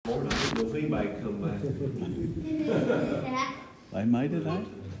know if anybody come back. They made it out.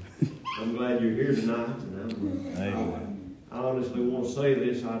 I'm glad you're here tonight, and I honestly want to say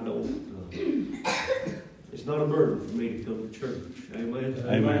this. I don't. It's not a burden for me to come to church. Amen.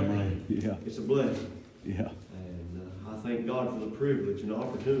 Amen. Yeah. It's a blessing. Yeah. And I thank God for the privilege and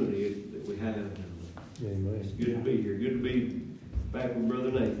opportunity that we have. Amen. It's good to be here. Good to be back with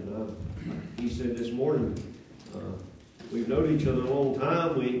Brother Nathan. He said this morning, we've known each other a long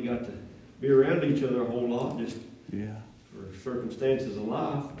time. We ain't got to be around each other a whole lot, just for circumstances of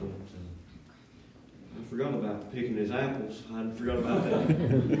life. But I forgot about picking his apples. I forgot about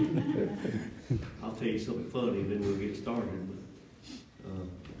that. I'll tell you something funny, and then we'll get started.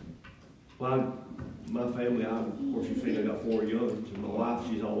 Well, my family, of course, you've seen I got 4 youngsters, and my wife,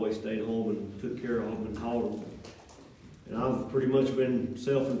 she's always stayed home and took care of them and taught them. And I've pretty much been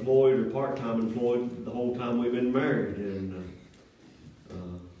self-employed or part-time employed the whole time we've been married. And,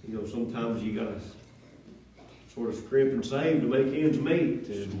 you know, sometimes you got to sort of scrimp and save to make ends meet.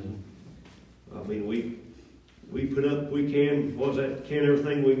 And, I mean, we put up, we can, can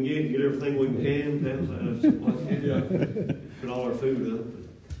everything we can get everything we can. Put all our food up.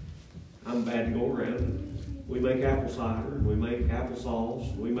 I'm bad to go around. We make apple cider, we make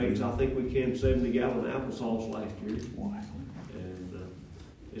applesauce. We made, I think we canned 70-gallon applesauce last year. Wow. And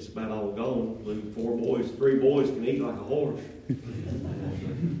it's about all gone. 3 boys can eat like a horse.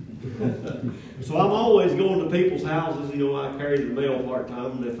 So I'm always going to people's houses. You know, I carry the mail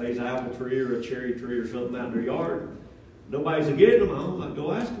part-time, and if there's an apple tree or a cherry tree or something out in their yard, nobody's getting them. I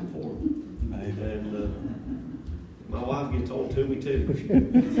go ask them for them. And my wife gets on to me too.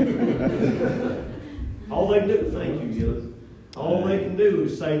 All they can do, thank you, Gillis. All they can do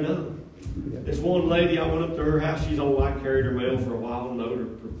is say no. This one lady, I went up to her house. She's old. I carried her mail for a while and knowed her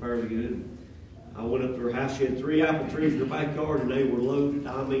fairly good. I went up to her house. She had 3 apple trees in her backyard, and they were loaded.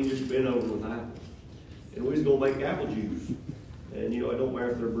 I mean, just bent over with apples. And we was going to make apple juice. And, you know, it don't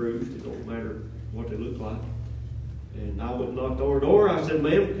matter if they're bruised. It don't matter what they look like. And I went and knocked on her door. I said,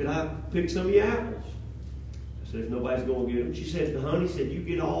 "Ma'am, could I pick some of your apples?" I said, "If nobody's going to get them." She said, "Honey," said, "you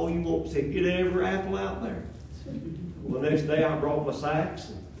get all you want." She said, "Get every apple out there." Well, the next day I brought my sacks.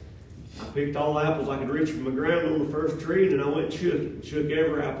 And I picked all the apples I could reach from the ground on the first tree, and then I went and shook it. Shook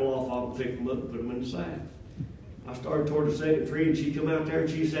every apple off of them, picked them up, and put them in the sack. I started toward the second tree, and she come out there and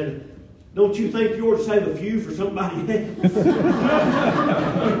she said, "Don't you think you ought to save a few for somebody else?"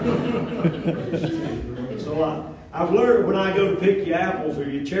 So I've learned when I go to pick your apples or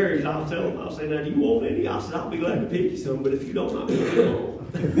your cherries, I'll tell them, I'll say, "Now, do you want any?" I said, "I'll be glad to pick you some, but if you don't, I'll be glad."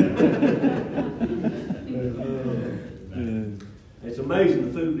 It's amazing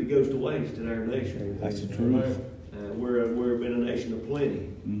the food that goes to waste in our nation. That's the truth. We've been a nation of plenty.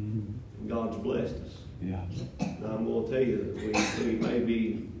 Mm-hmm. And God's blessed us. Yeah. And I'm going to tell you that we may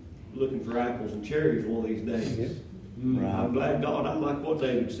be looking for apples and cherries one of these days. Right. I'm glad God, I'm like what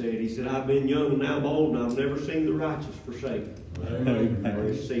David said. He said, "I've been young and now I'm old, and I've never seen the righteous forsaken, or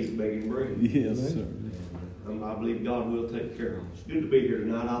his seed begging bread." Yes, sir. I believe God will take care of us. It's good to be here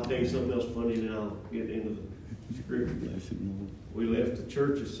tonight. I'll tell you something else funny, and then I'll get into the scripture. We left the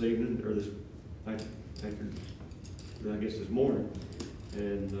church this evening, or I guess this morning,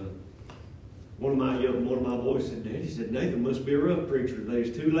 and one of my boys said, "Daddy," said, "Nathan must be a rough preacher.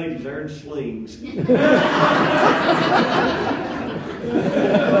 There's 2 ladies there in slings."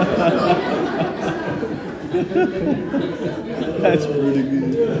 That's pretty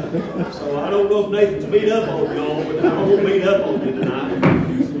good. So I don't know if Nathan's beat up on y'all, but I won't beat up on you tonight.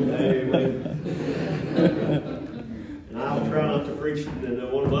 Amen. And I'll try not to preach.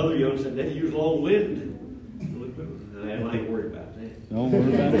 And one of the other young said, "Daddy, you was long-winded." I ain't worried about that. Don't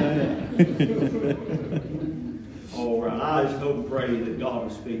worry about that. All right. I just hope and pray that God will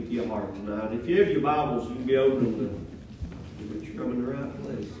speak to your heart tonight. If you have your Bibles, you can be open to, but you're coming to the right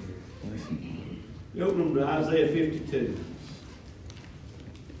place. You open them to Isaiah 52.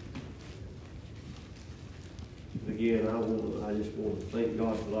 Again, I just want to thank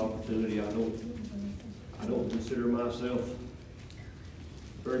God for the opportunity. I don't consider myself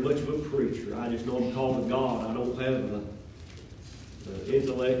very much of a preacher. I just know I'm called of God. I don't have the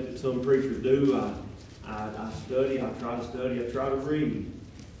intellect that some preachers do. I study, I try to study, I try to read.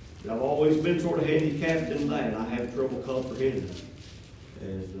 But I've always been sort of handicapped in that. I have trouble comprehending.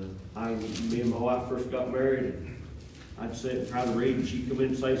 And me and my wife first got married, and I'd sit and try to read, and she'd come in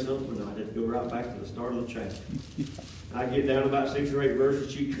and say something, and I'd have to go right back to the start of the chapter. I'd get down to about 6 or 8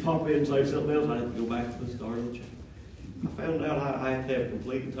 verses, she'd pop in and say something else, I'd have to go back to the start of the chapter. I found out I have to have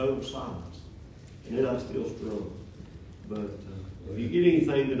complete and total silence, and then I still struggle. But if you get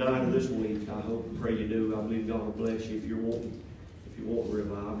anything tonight or this week, I hope and pray you do. I believe God will bless you if you're you want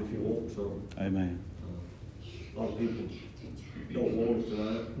revived, if you want some. Amen. A lot of people don't want it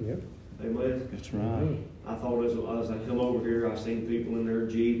tonight. Yep. Amen. That's right. I thought as I come over here, I seen people in their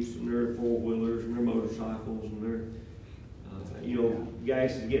Jeeps and their four-wheelers and their motorcycles and their,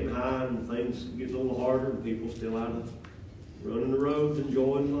 gas is getting high and things get a little harder and people still out of running the roads,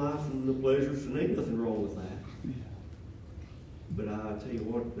 enjoying life and the pleasures, and ain't nothing wrong with that. Yeah. But I tell you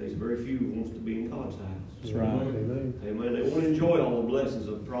what, there's very few who wants to be in God's house. That's right. Amen. Amen. They want to enjoy all the blessings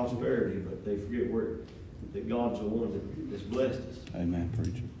of prosperity, but they forget that God's the one that's blessed us. Amen,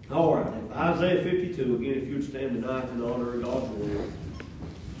 preacher. All right. Isaiah 52, again, if you would stand tonight in honor of God's word.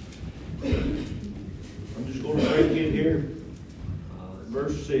 I'm just going to break in here.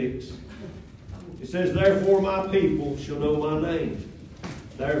 Verse 6. It says, therefore my people shall know my name.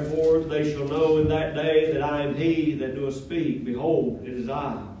 Therefore they shall know in that day that I am he that doeth speak. Behold, it is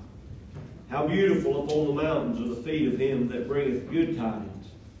I. How beautiful upon the mountains are the feet of him that bringeth good tidings,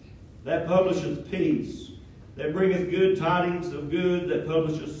 that publisheth peace, that bringeth good tidings of good, that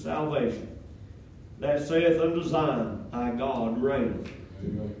publisheth salvation, that saith unto Zion, thy God reigneth.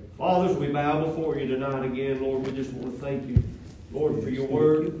 Fathers, we bow before you tonight again. Lord, we just want to thank you, Lord, for your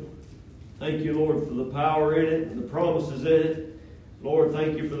word. Thank you, Lord, for the power in it and the promises in it. Lord,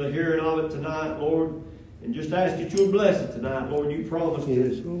 thank you for the hearing of it tonight, Lord. And just ask that you would bless it tonight, Lord. You promised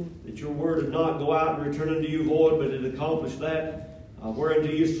that your word would not go out and return unto you void, but it accomplished that whereunto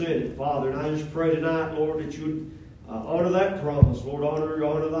you sent it, Father. And I just pray tonight, Lord, that you would honor that promise. Lord,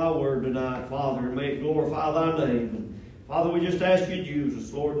 honor thy word tonight, Father, and may it glorify thy name. And Father, we just ask you to use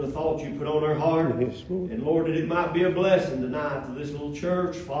us, Lord, the thoughts you put on our heart. Yes, Lord. And Lord, that it might be a blessing tonight to this little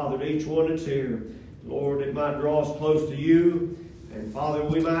church, Father, to each one that's here. Lord, it might draw us close to you. And Father,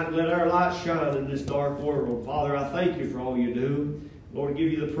 we might let our light shine in this dark world. Father, I thank you for all you do. Lord,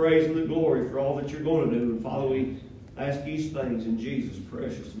 give you the praise and the glory for all that you're going to do. And Father, we ask these things in Jesus'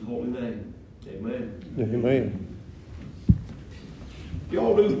 precious and holy name. Amen. Amen.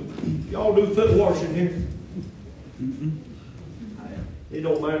 Y'all do foot washing here? It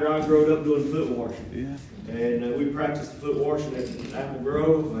don't matter. I grew up doing foot washing. Yeah. And we practiced foot washing at Apple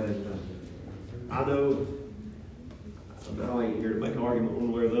Grove. And I know I ain't here to make an argument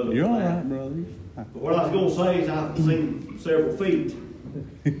one way or the other. You're all right, brother. But what I was going to say is I've seen several feet.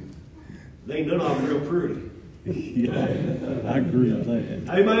 They ain't none of them real pretty. Yeah, I agree with that.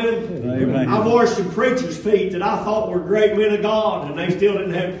 Amen? Amen. I've washed some preachers' feet that I thought were great men of God, and they still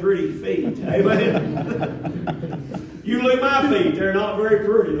didn't have pretty feet. Amen? You look at my feet, they're not very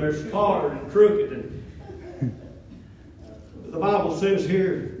pretty. They're scarred and crooked. And the Bible says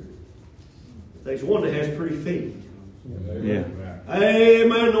here, there's one that has pretty feet. Yeah.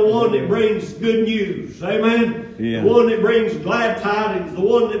 Amen. The one that brings good news. Amen. Yeah. The one that brings glad tidings. The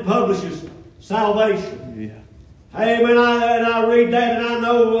one that publishes salvation. Yeah. Amen. I read that, and I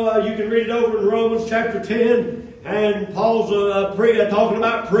know you can read it over in Romans chapter 10. And Paul's talking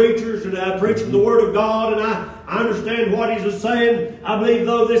about preachers and preaching the Word of God. And I understand what he's saying. I believe,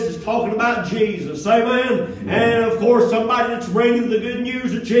 though, this is talking about Jesus. Amen. Yeah. And, of course, somebody that's bringing the good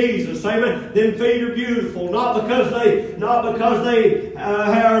news of Jesus. Amen. Them feet are beautiful. Not because they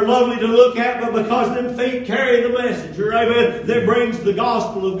are lovely to look at, but because them feet carry the messenger. Amen. That brings the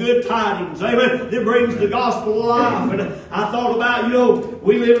gospel of good tidings. Amen. That brings the gospel of life. And I thought about,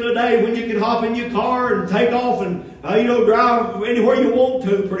 we live in a day when you can hop in your car and take off and drive anywhere you want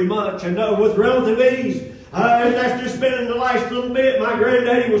to, pretty much, and with relative ease. And that's just been in the last little bit. My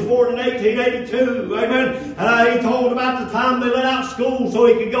granddaddy was born in 1882. Amen. He told about the time they let out school so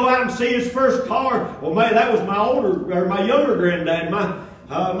he could go out and see his first car. Well, that was my younger granddad.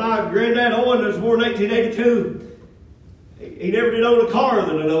 My granddad Owen was born in 1882. He never did own a car that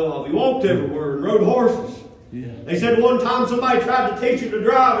I know of. He walked everywhere and rode horses. Yeah. They said one time somebody tried to teach him to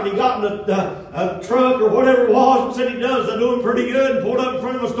drive, and he got in a truck or whatever it was and said he does. They're doing pretty good, and pulled up in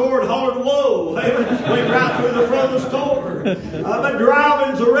front of a store and hollered, "Whoa!" Went right through the front of the store. But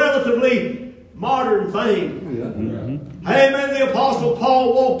driving's a relatively modern thing. Yeah. Mm-hmm. Amen. The Apostle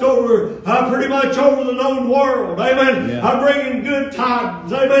Paul walked pretty much over the known world. Amen. Yeah. Bringing good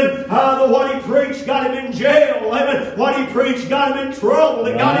tidings. Amen. What he preached got him in jail. Amen. What he preached got him in trouble.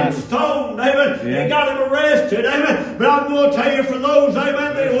 It got him stoned. Amen. Yeah. It got him arrested. Amen. But I'm going to tell you, for those,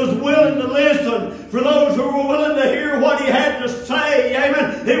 amen, that was willing to listen, for those who were willing to hear what he had to say,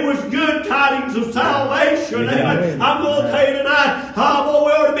 amen, it was good tidings of salvation. Yeah. Amen. I'm going to tell you tonight, we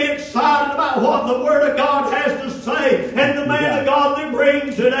ought to be excited about what the Word of God has to say. And the man of God that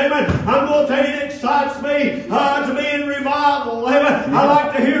brings it, amen. I'm going to tell you, it excites me to be in revival, amen. I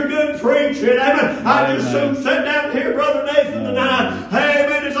like to hear good preaching, amen. I just soon sat down here, Brother Nathan, tonight,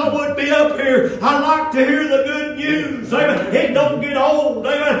 amen, as I would be up here, I like to hear the good news. Amen. It don't get old.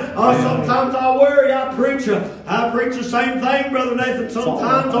 Amen. Sometimes I worry. I preach the same thing, Brother Nathan,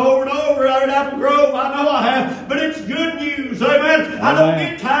 sometimes over and over out at Apple Grove. I know I have, but it's good news. Amen. I don't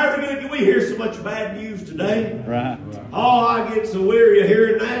get tired of good news. We hear so much bad news today. Right. Oh, I get so weary of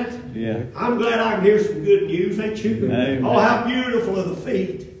hearing that. Yeah. I'm glad I can hear some good news, ain't you? Amen. Oh, how beautiful are the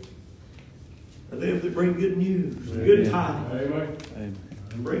feet of them that bring good news, good tidings, Amen.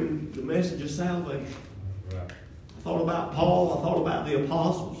 and bring the message of salvation. I thought about Paul. I thought about the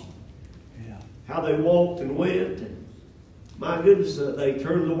apostles. Yeah. How they walked and went. And my goodness, they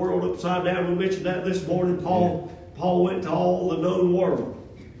turned the world upside down. We mentioned that this morning. Paul went to all the known world.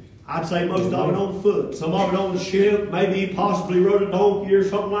 I'd say most of it on foot. Some of it on the ship. Maybe he possibly rode a donkey or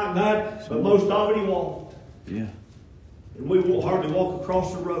something like that. But most of it he walked. Yeah. And we won't hardly walk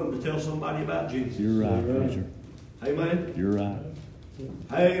across the road to tell somebody about Jesus. You're right, preacher. Amen. You're right.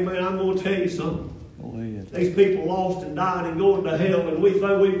 Hey, man, I'm going to tell you something. Go ahead. These people lost and dying and going to hell, and we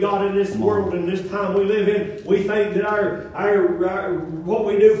think we've got in this world and this time we live in. We think that our what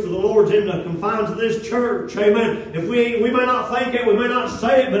we do for the Lord's in the confines of this church. Amen. If we may not think it, we may not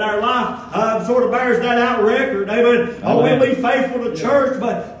say it, but our life sort of bears that out record. Amen. Oh, we'll be faithful to church,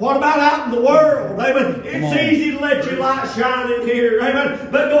 but what about out in the world? Amen. It's easy to let your light shine in here.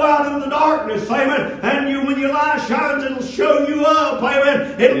 Amen. But go out in the darkness. Amen. And when your light shines, it'll show you up.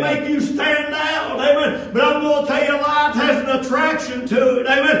 Amen. It'll make you stand out. Amen. But I'm going to tell you, light has an attraction to it.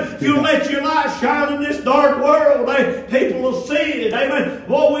 Amen. If you let your light shine in this dark world, people will see it. Amen.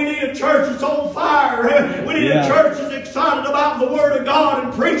 Well, we need a church that's on fire. Amen. We need a church that's excited about the Word of God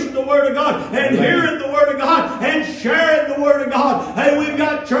and preaching the Word of God and hearing the Word of God and sharing the Word of God. Hey, we've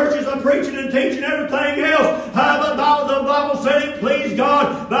got churches of preaching and teaching everything else. The Bible said it pleased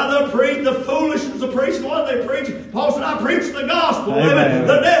God by the foolishness of preaching. What are they preaching? Paul said, I preach the gospel. Amen.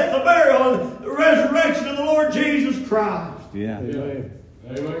 The death, the burial, and the resurrection of the Lord Jesus Christ. Yeah. Amen.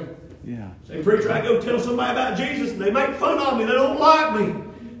 Amen. Yeah. Say, preacher, I go tell somebody about Jesus and they make fun of me. They don't like me.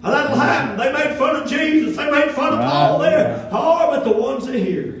 That'll happen. They make fun of Jesus. They make fun of Paul there. Oh, but the ones that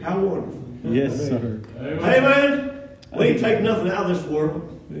hear, how wonderful. Yes, sir. Amen. We ain't take nothing out of this world.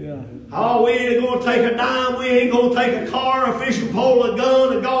 Yeah. Oh, we ain't going to take a dime. We ain't going to take a car, a fishing pole, a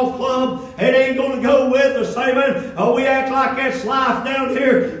gun, a golf club. It ain't going to go with us. Amen. Oh, we act like that's life down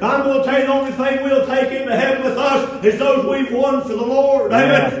here. I'm going to tell you the only thing we'll take into heaven with us is those we've won for the Lord.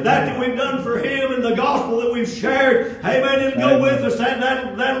 Amen. Yeah. That we've done for Him and the gospel that we've shared. Amen. It'll go with us. I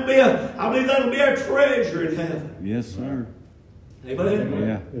believe that'll be our treasure in heaven. Yes, sir. Amen.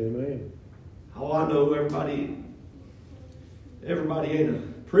 Yeah. Amen. Oh, I know everybody ain't a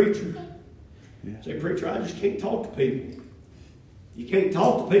preacher. Yeah. Say, preacher, I just can't talk to people. You can't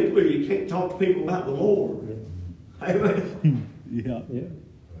talk to people, or you can't talk to people about the Lord. Amen. Yeah. Yeah.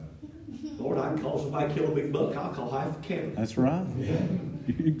 Lord, I can call somebody kill a big buck. I'll call half the county. That's right. Yeah.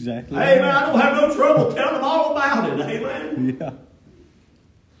 Exactly. Amen. I don't have no trouble telling them all about it. Amen. Yeah.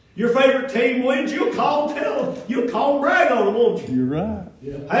 Your favorite team wins, you'll call and brag on them, won't you? You're right.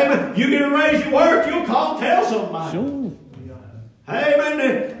 Yeah. Amen. You get a raise at work, you'll call and tell somebody. Sure.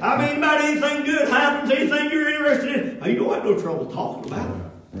 Amen. I mean, about anything good happens, anything you're interested in, you don't have no trouble talking about it.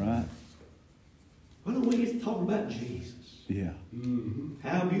 Right. Why don't we get to talking about Jesus? Yeah. Mm-hmm.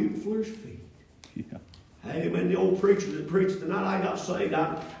 How beautiful are His feet. Yeah. Amen. The old preacher that preached tonight, I got saved.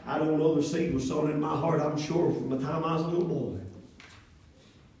 I don't know the seed was sown in my heart, I'm sure, from the time I was a little boy.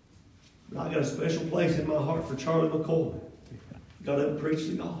 But I got a special place in my heart for Charlie McCoy. Got up and preached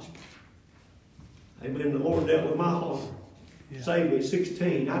the gospel. Amen. The Lord dealt with my heart. Yeah. Saved me at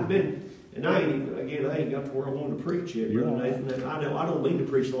 16. I've been, and I ain't got to where I wanted to preach yet, Brother Nathan. I don't mean to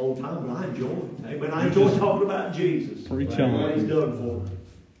preach a long time, but I enjoy it. Amen. I enjoy talking about Jesus. Preach and on. what He's done for me.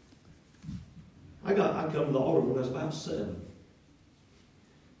 I come to the altar when I was about 7.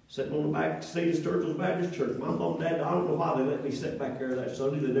 Sitting on the back seat of Sturgill's Baptist Church. My mom and dad, I don't know why they let me sit back there that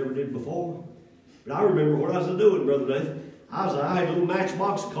Sunday. They never did before. But I remember what I was doing, Brother Nathan. I had little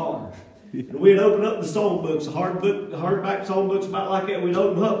matchbox cars. And we'd open up the songbooks, hardback songbooks about like that. We'd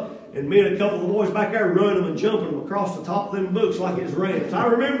open them up, and me and a couple of the boys back there running them and jumping them across the top of them books like it was ramps. I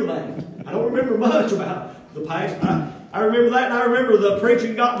remember that. I don't remember much about the past. I remember that, and I remember the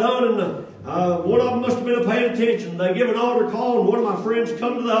preaching got done, and one of them must have been paying attention. They give an altar call, and one of my friends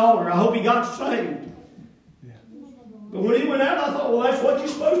come to the altar. I hope he got saved. But when he went out, I thought, well, that's what you're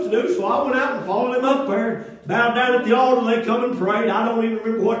supposed to do. So I went out and followed him up there, bowed down at the altar. They come and prayed. I don't even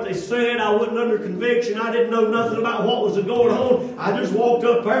remember what they said. I wasn't under conviction. I didn't know nothing about what was going on. I just walked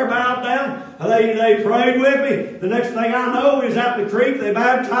up there, bowed down. They prayed with me. The next thing I know is out the creek. They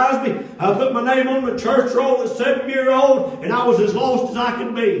baptized me. I put my name on the church roll at 7 years old, and I was as lost as I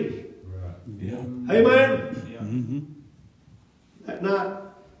could be. Yeah. Amen? That night,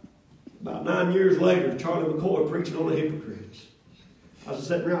 about 9 years later, Charlie McCoy preaching on the hypocrites. I was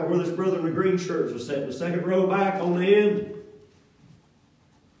sitting right where this brother in the green shirts was sitting, the second row back on the end.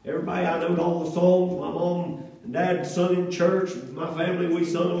 Everybody, I knowed all the songs. My mom and dad sung in church. My family, we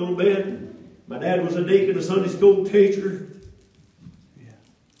sung a little bit. My dad was a deacon, a Sunday school teacher.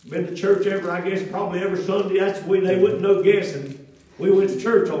 Been to church probably every Sunday. They wouldn't know guessing. We went to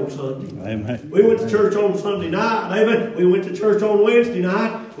church on Sunday. Amen. We went to church on Sunday night. Amen. We went to church on Wednesday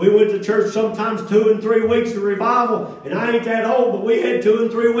night. We went to church sometimes 2 and 3 weeks of revival. And I ain't that old, but we had 2 and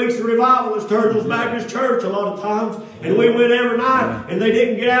 3 weeks of revival at Sturgill's Baptist Church a lot of times. And we went every night. And they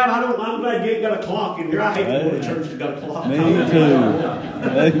didn't get out. I'm glad you ain't got a clock in here. I hate to go to church that's got a clock. Me too.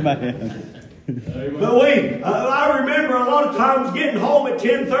 Amen. But I remember a lot of times getting home at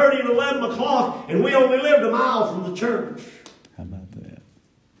 10:30 and 11 o'clock, and we only lived a mile from the church. How about that?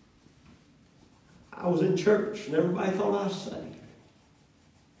 I was in church, and everybody thought I was saved.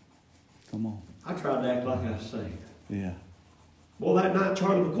 Come on. I tried to act like I was saved. Yeah. Well, that night,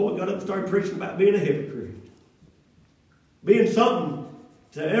 Charlie McCoy got up and started preaching about being a hypocrite. Being something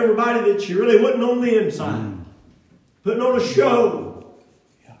to everybody that you really wasn't on the inside. Putting on a show.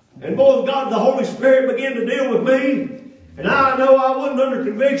 And boy, God, the Holy Spirit began to deal with me. And I know I wasn't under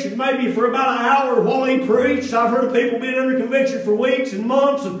conviction maybe for about an hour while he preached. I've heard of people being under conviction for weeks and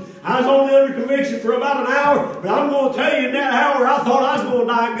months. And I was only under conviction for about an hour. But I'm going to tell you, in that hour, I thought I was going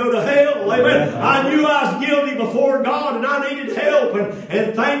to die and go to hell. Amen. I knew I was guilty before God and I needed help.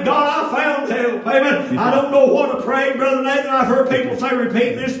 And thank God I found help. Amen. I don't know what to pray, Brother Nathan. I've heard people say,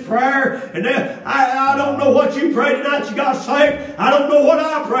 repeat this prayer. And I don't know what you prayed tonight you got saved. I don't know what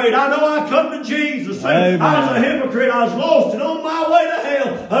I prayed. I know I come to Jesus. I was a hypocrite. I was lost and on my way to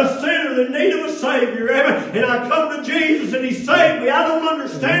hell. A sinner in need of a Savior. Amen. And I come to Jesus and He saved me. I don't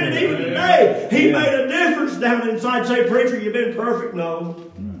understand it even today. He made a difference down inside. Say, preacher, you've been perfect? No.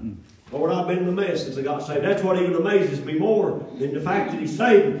 Lord, I've been in the mess since I got saved. That's what even amazes me more than the fact that He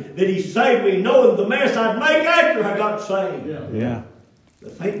saved me. That He saved me knowing the mess I'd make after I got saved. Yeah.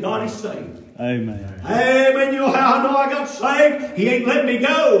 But thank God He saved me. Amen. Amen. You know how I know I got saved? He ain't let me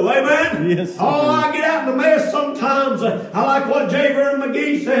go. Amen. Yes. Oh, I get out in the mess sometimes. I like what J. Vernon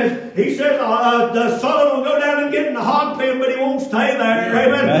McGee says. He says the son will go down and get in the hog pen, but he won't stay there.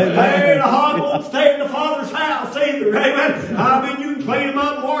 Amen. Hey, the hog won't stay in the Father's house either. Amen. I mean, you can clean them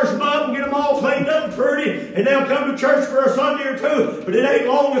up, wash them up, and get them all cleaned up and pretty, and they'll come to church for a Sunday or two. But it ain't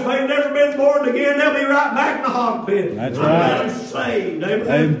long if they've never been born again. They'll be right back in the hog pen. That's I'm right. glad I'm saved.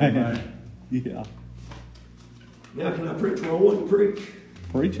 Amen. Amen. Yeah. Now can I preach where I want to preach?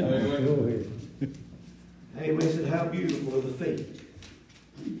 Preach on it. Go ahead. Amen. Said, how beautiful are the feet.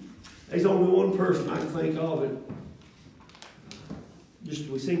 There's only one person I can think of it. Just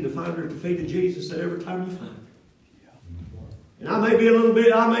we seem to find her at the feet of Jesus at every time you find her. And I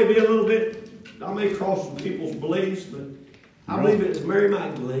may cross some people's beliefs, but I believe it's Mary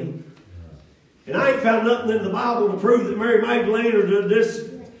Magdalene. And I ain't found nothing in the Bible to prove that Mary Magdalene or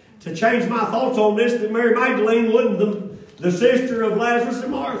to change my thoughts on this, that Mary Magdalene wasn't the sister of Lazarus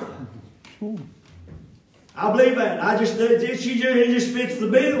and Martha. I believe that. It just fits the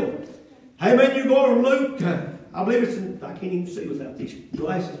bill. Hey man, you go to Luke. I believe it's in, I can't even see without these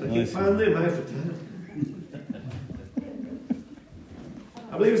glasses. I can't find them half the time.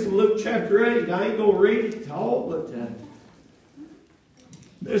 I believe it's in Luke chapter 8. I ain't going to read it all, but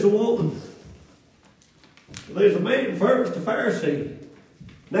there's a woman. There's a man first, a Pharisee,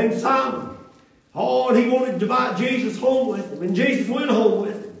 named Simon. Oh, and he wanted to invite Jesus home with him. And Jesus went home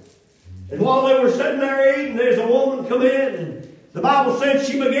with him. And while they were sitting there eating, there's a woman come in. And the Bible said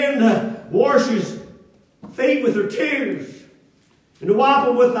she began to wash his feet with her tears. And to wipe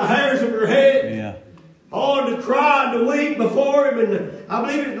them with the hairs of her head. Yeah. Oh, and to cry and to weep before him. And I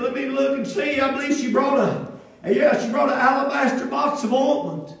believe it, let me look and see. I believe she brought an alabaster box of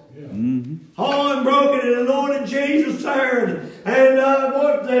ointment. Oh, and broke it and anointed Jesus there.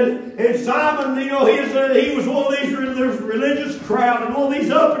 And Simon, you know, he was one of these religious crowd and one of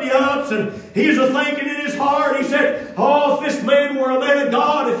these uppity ups. And he was thinking in his heart, he said, oh, if this man were a man of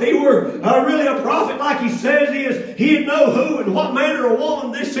God, if he were really a prophet like he says he is, he'd know who and what manner of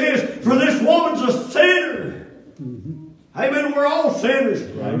woman this is. For this woman's a sinner. Amen. We're all sinners.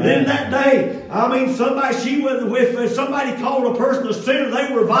 Amen. And in that day, I mean, if somebody called a person a sinner,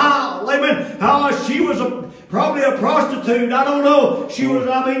 they were vile. Amen. She was probably a prostitute. I don't know. She was,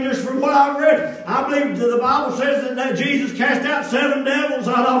 just from what I read, I believe the Bible says that Jesus cast out 7 devils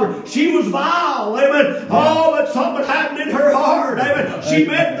out of her. She was vile. Amen. Oh, but something happened in her heart. Amen. She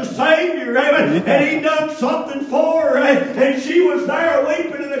met the Savior. Amen. And He done something for her. And she was there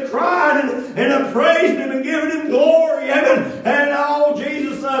weeping and crying and praising Him and giving Him glory. Amen. And oh,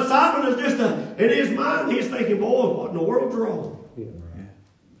 Jesus, Simon is just in his mind, he's thinking, boy, what in the world's wrong? Yeah.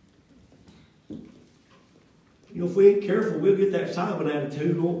 You know, if we ain't careful, we'll get that Simon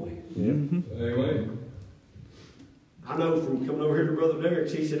attitude, won't we? Yeah. Amen. I know from coming over here to Brother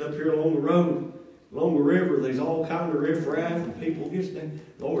Derek's, he said up here along the road, along the river, there's all kind of riffraff and people gets there.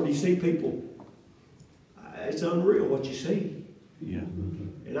 Lord, you see people. It's unreal what you see. Yeah.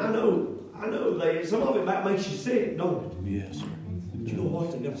 And I know some of it about makes you sick, don't it? Yes, sir. But you know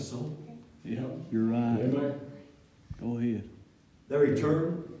what? They got a soul. Yeah, you're right. Amen. Go ahead. They're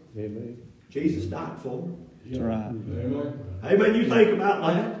eternal. Amen. Jesus died for them. That's right. Amen. Amen. You think about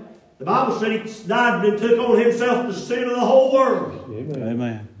that. The Bible said He died and took on Himself the sin of the whole world. Amen.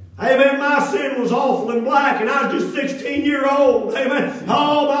 Amen. Amen. My sin was awful and black, and I was just 16-year-old. Amen.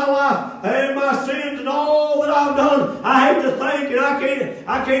 All my life, and my sins and all that I've done, I hate to think, and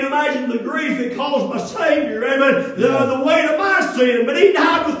I can't imagine the grief it caused my Savior. Amen. The weight of my sin, but He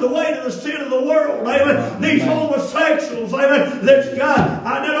died with the weight of the sin of the world. Amen. These homosexuals. Amen. That's God.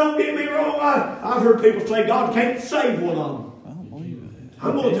 Now don't get me wrong. I've heard people say God can't save one of them.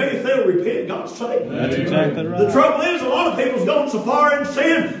 I'm going to tell you, if they'll repent, God's saved. That's exactly right. The trouble is, a lot of people's gone so far in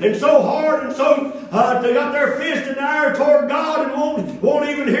sin and so hard and so they got their fist in the air toward God and won't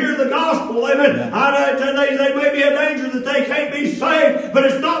even hear the gospel. Amen. Yeah. They may be a danger that they can't be saved, but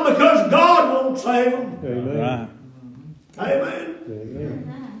it's not because God won't save them. Amen. Right. Amen.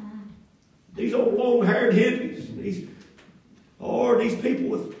 Amen. These old long-haired hippies, these people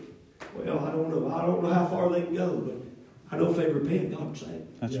with, well, I don't know how far they can go, but I know if they repent, God will save them.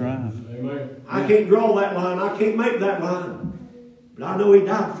 That's right. Amen. I can't draw that line. I can't make that line. But I know He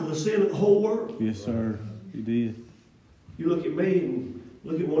died for the sin of the whole world. Yes, sir. He did. You look at me and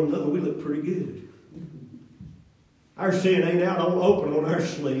look at one another, we look pretty good. Our sin ain't out on open on our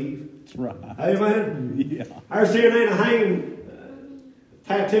sleeve. That's right. Amen? Yeah. Our sin ain't hanging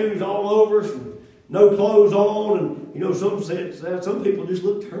tattoos all over us and no clothes on. And, you know, some people just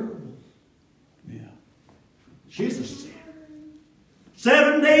look terrible. Yeah. She's a sinner.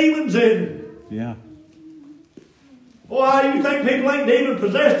 7 demons in her. Yeah. Why, you think people ain't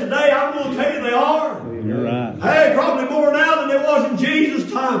demon-possessed today? I'm going to tell you they are. You're right. Hey, probably more now than there was in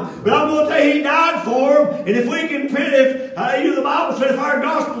Jesus' time. But I'm going to tell you, He died for them. And if we can repent, the Bible said if our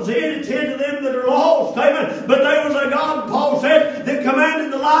gospel's hid, it's hid to them that are lost. Amen. But there was a God, Paul said, that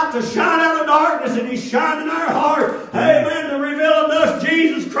commanded the light to shine out of darkness, and He's shining in our heart. Amen. To reveal unto us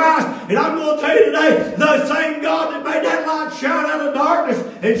Jesus Christ. And I'm going to tell you today, the same God that made that light shine out of darkness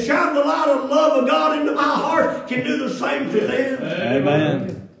and shine the light of the love of God into my heart can do the same to them.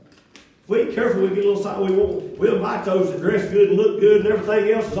 Amen. If we ain't careful, we get a little side. We'll invite those that dress good and look good and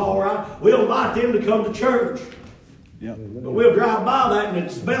everything else is all right. We'll invite them to come to church. Yep. But we'll drive by that and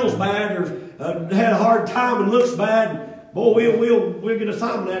it smells bad or had a hard time and looks bad. Boy, we'll get a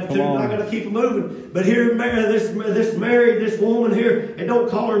Simon attitude and I got to keep it moving. But here, this woman here, and don't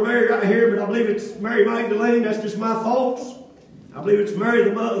call her Mary right here, but I believe it's Mary Magdalene. That's just my thoughts. I believe it's Mary,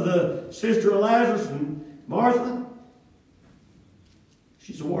 the sister of Lazarus and Martha.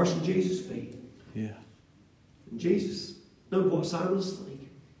 She's washing Jesus' feet. Yeah. And Jesus knows what Simon's thinking.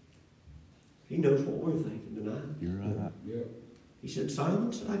 He knows what we're thinking tonight. You're right. Yep. He said,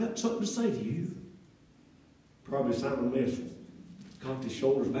 Simon, I got something to say to you. Probably Simon cocked his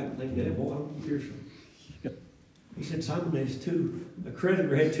shoulders back and thinking, boy, I want to hear something. He said, Simon, a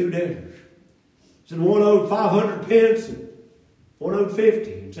creditor had 2 debtors. He said, one owed 500 pence and one owed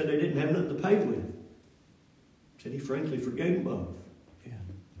 50. He said they didn't have nothing to pay with. He said he frankly forgave them both.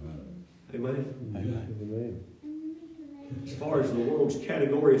 Amen. Amen. As far as the world's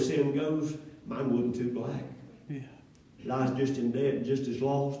category of sin goes, mine wasn't too black. Yeah. I was just in debt, just as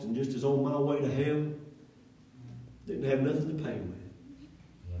lost, and just as on my way to hell. Didn't have nothing to pay with.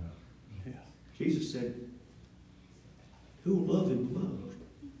 Yeah. Jesus said, who will love Him the most?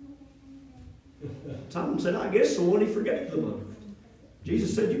 Simon said, I guess the one He forgave the most.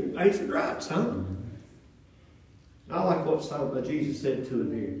 Jesus said, you answered right, Simon. I like what Jesus said to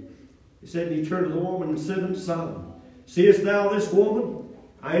him here. He said, and He turned to the woman and said unto Simon, seest thou this woman?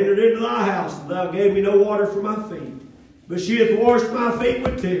 I entered into thy house, and thou gave me no water for my feet. But she hath washed my feet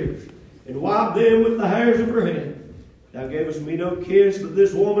with tears, and wiped them with the hairs of her head. Thou gavest me no kiss, but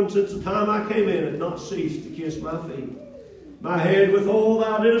this woman since the time I came in hath not ceased to kiss my feet. My head with oil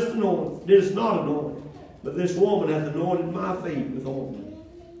thou didst not anoint, but this woman hath anointed my feet with ointment.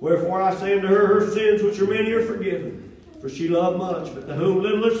 Wherefore I say unto her, her sins which are many are forgiven. For she loved much, but to whom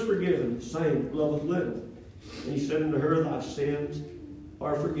little is forgiven, the same loveth little. And He said unto her, thy sins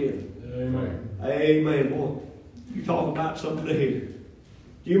are forgiven. Amen. Amen. Boy, you talk about something to hear.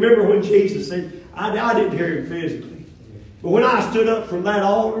 Do you remember when Jesus said, I didn't hear him physically, but when I stood up from that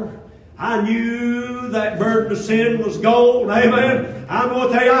altar, I knew that burden of sin was gone. Amen. I'm going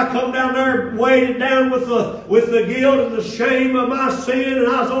to tell you, I come down there weighted down with the guilt and the shame of my sin, and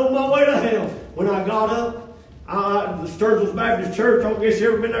I was on my way to hell. When I got up, the Sturgill's Baptist Church, I don't guess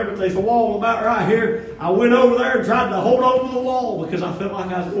you've ever been there, but there's a wall about right here. I went over there and tried to hold on to the wall because I felt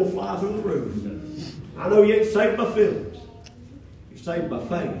like I was going to fly through the roof. I know you ain't saved by feelings. You're saved by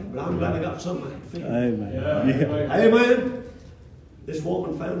faith, but I'm glad I got something I can feel. Amen. Yeah. Amen. This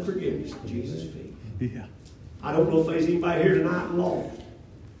woman found forgiveness at Jesus' feet. Yeah. I don't know if there's anybody here tonight lost,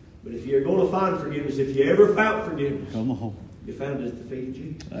 but if you're going to find forgiveness, if you ever found forgiveness, Come on. you found it at the feet of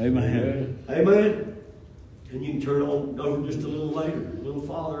Jesus. Amen. Amen. And you can turn on over just a little later, a little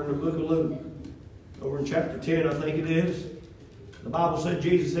farther in the book of Luke. Over in chapter 10, I think it is. The Bible said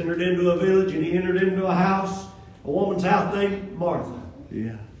Jesus entered into a village and he entered into a house, a woman's house named Martha.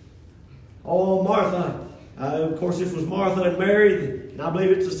 Yeah. Oh, Martha. Of course, this was Martha and Mary, and I believe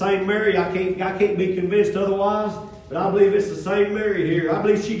it's the same Mary. I can't be convinced otherwise, but I believe it's the same Mary here. I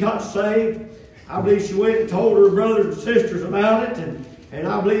believe she got saved. I believe she went and told her brothers and sisters about it, and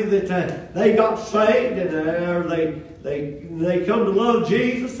I believe that they got saved, and they come to love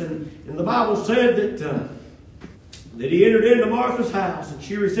Jesus. And the Bible said that he entered into Martha's house, and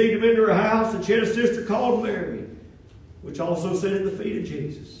she received him into her house, and she had a sister called Mary, which also sat at the feet of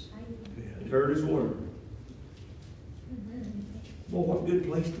Jesus and heard his word. Well, what a good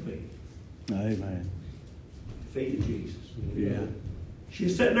place to be. Amen. The feet of Jesus. Yeah.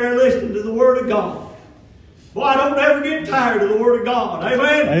 She's sitting there listening to the Word of God. Boy, I don't ever get tired of the Word of God.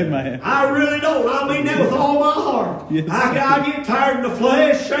 Amen? Amen. I really don't. I mean that with all my heart. Yes. I get tired in the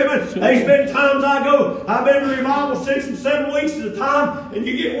flesh. Amen. Sure. There's been times I've been to revival 6 and 7 weeks at a time, and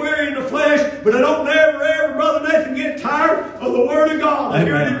you get weary in the flesh, but I don't ever, Brother Nathan, get tired of the Word of God. I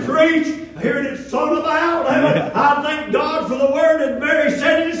hear it preached. I hear it sung about. Amen. Yeah. I thank God for the Word that Mary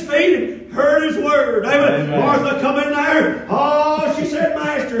sat at his feet and heard his Word. Amen. Amen. Martha come in there. Oh, she said,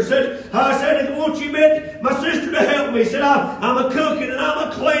 Master, I said, won't you get my sister to help me? He said, I'm a cooking and I'm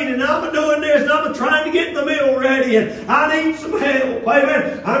a cleaning and I'm a doing this and I'm a trying to get the meal ready and I need some help.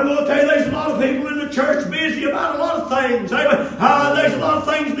 Amen. I'm going to tell you, there's a lot of people in the church busy about a lot of things. Amen. There's a lot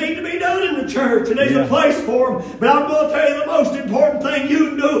of things need to be done in the church, and there's a place for them. But I'm going to tell you, the most important thing you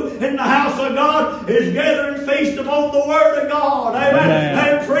can do in the house of God is gather and feast upon the Word of God. Amen.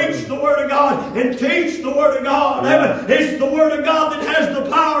 And preach the Word of God and teach the Word of God. Amen. It's the Word of God that has the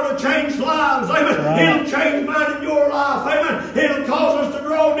power to change lives. Amen. It'll change mine and your life. Amen. It'll cause us to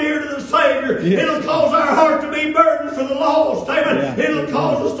draw near to the Savior. Yes. It'll cause our heart to be burdened for the lost. Amen. Yeah. It'll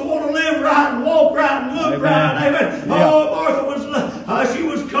cause us to want to live right and walk right and look right. Amen. Yeah. Oh, Martha she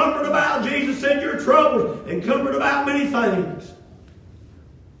was comforted about. Jesus said, you're troubled and comforted about many things.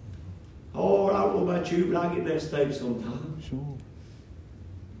 Oh, I don't know about you, but I get in that state sometimes. Sure.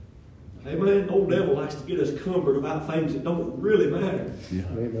 Amen. The old devil likes to get us cumbered about things that don't really matter. Yeah.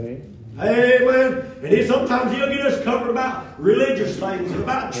 Amen. Amen. And then sometimes he'll get us covered about religious things and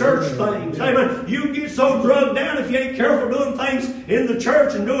about church things. Amen. You can get so drugged down if you ain't careful doing things in the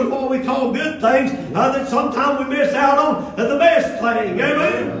church and doing what we call good things that sometimes we miss out on the best thing.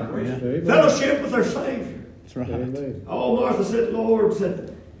 Amen. Amen. Fellowship with our Savior. That's right. Amen. Oh, Martha said, Lord,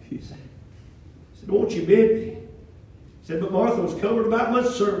 said, won't you bid me? Said, but Martha was covered about much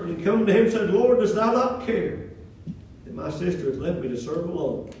serving, and coming to him said, Lord, dost thou not care that my sister has left me to serve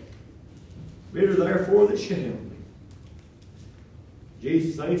alone? Bid her therefore that she help me.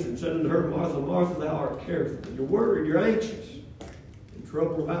 Jesus answered and said unto her, Martha, Martha, thou art careful, and you're worried, you're anxious, and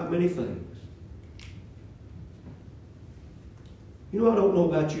troubled about many things. You know, I don't know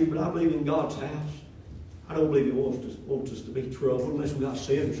about you, but I believe in God's house. I don't believe He wants us to be troubled unless we got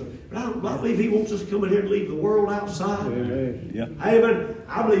sin or something. But I believe He wants us to come in here and leave the world outside. Amen. Yeah. Amen.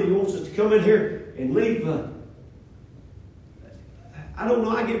 I believe He wants us to come in here and leave. I don't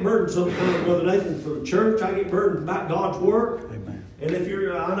know. I get burdened sometimes, Brother Nathan, for the church. I get burdened about God's work. Amen. And if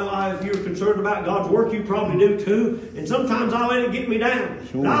you're concerned about God's work, you probably do too. And sometimes I let it get me down.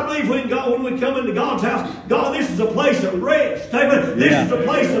 Sure. And I believe when we come into God's house, God, this is a place of rest. Amen. This is a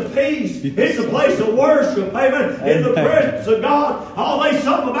place of peace. It's a place of worship. Amen. In the presence of God. Oh, there's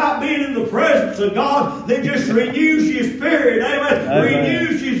something about being in the presence of God that just renews your spirit. Amen.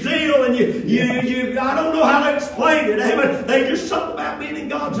 Renews your zeal, and you. I don't know how to explain it. Amen. There's just something about being in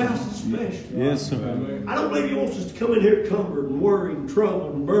God's house that's special. Yes, sir. Amen. I don't believe He wants us to come in here cumbered and worried and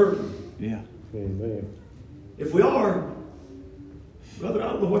troubled and burdened. Yeah. Amen. If we are, Brother, I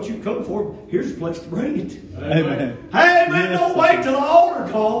don't know what you come for. Here's the place to bring it. Amen. Hey, man, don't wait till the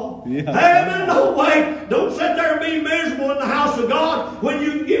altar call. Yeah. Hey, man, don't wait. Don't sit there and be miserable in the house of God when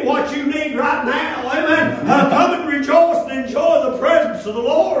you can get what you need right now. Amen. Come and rejoice and enjoy the presence of the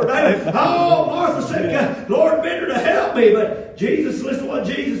Lord. Amen. Oh, Martha said, Lord, bid her to help me. But Jesus, listen to what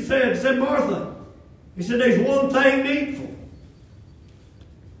Jesus said. He said, Martha, he said, there's one thing needful.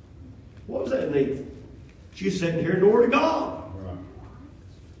 What was that needful? She's sitting here in the Word of God.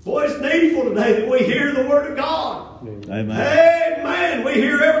 Boy, it's needful today that we hear the Word of God. Amen. Amen. We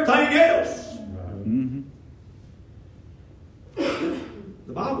hear everything else. Mm-hmm.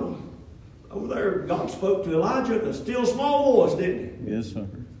 The Bible, over there, God spoke to Elijah in a still small voice, didn't he? Yes, sir.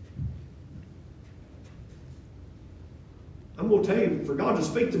 I'm going to tell you, for God to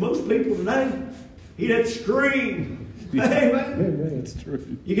speak to most people today, He'd have to scream. Yeah. Amen. That's true.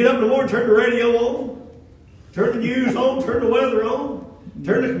 You get up in the morning, turn the radio on, turn the news on, turn the weather on,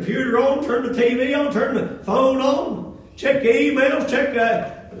 turn the computer on, turn the TV on, turn the phone on, check your emails, check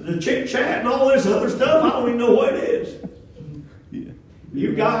the chit chat and all this other stuff. I don't even know what it is. Yeah.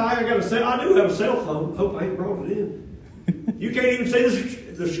 I do have a cell phone. Hope I ain't brought it in. You can't even see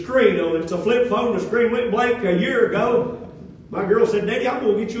the screen on it. It's a flip phone. The screen went blank a year ago. My girl said, Daddy, I'm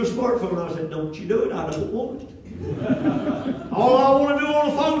going to get you a smartphone. I said, don't you do it. I don't want it. All I want to do on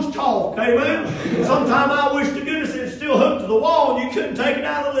the phone is talk. Amen. Sometimes I wish to goodness it's still hooked to the wall and you couldn't take it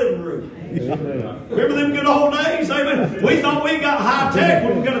out of the living room. Remember them good old days? Amen. We thought we got high tech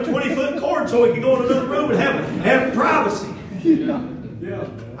when we got a 20-foot cord so we could go in another room and have privacy.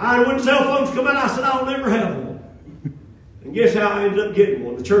 When cell phones come out, I said, I'll never have one. And guess how I ended up getting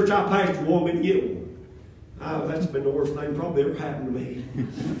one? The church I pastored wanted me to get one. That's been the worst thing probably ever happened to me.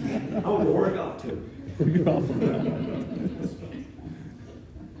 I don't know where I got to.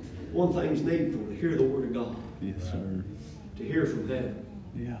 One thing's needful, to hear the Word of God. Yes, sir. To hear from heaven.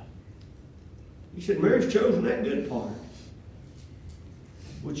 Yeah. He said, Mary's chosen that good part,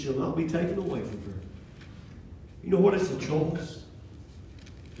 which shall not be taken away from her. You know what? It's a choice.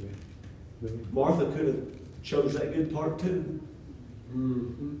 Martha could have chose that good part too.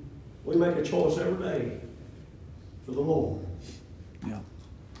 Mm-hmm. We make a choice every day for the Lord. Yeah.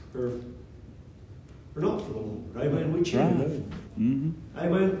 Or not for the Lord. Amen. We choose. Right. Mm-hmm.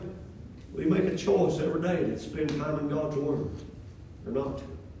 Amen. We make a choice every day to spend time in God's Word or not to.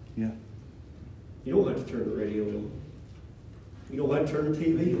 Yeah. You don't have to turn the radio on. You don't have to turn the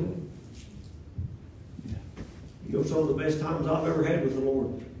TV on. Yeah. You know, some of the best times I've ever had with the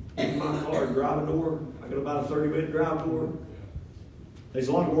Lord. In my car driving to work. I got about a 30-minute drive to work. There's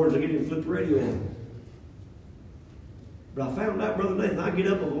a lot of mornings I get in and flip the radio on. But I found out, Brother Nathan, I get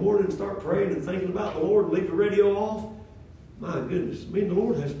up in the morning and start praying and thinking about the Lord and leave the radio off. My goodness, me and the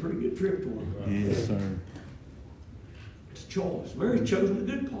Lord has a pretty good trip to him. Yes, sir. It's a choice. Mary's chosen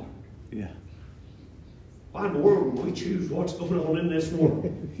the good part. Yeah. Why in the world would we choose what's going on in this world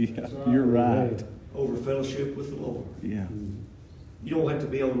Yeah. You're right. over fellowship with the Lord? Yeah. You don't have to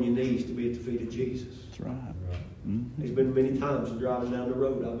be on your knees to be at the feet of Jesus. That's right. Mm-hmm. There's been many times driving down the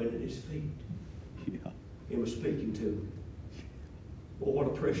road I've been at His feet. Yeah. He was speaking to me. Well, what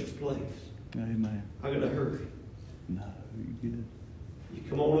a precious place. Amen. I got to hurry. No, you're good. You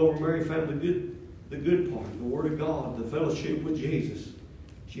come on over, Mary found the good part, the Word of God, the fellowship with Jesus.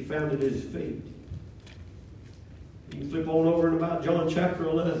 She found it at His feet. You can flip on over in about John chapter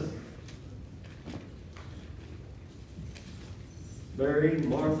 11. Mary,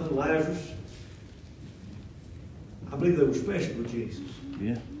 Martha, and Lazarus. I believe they were special with Jesus.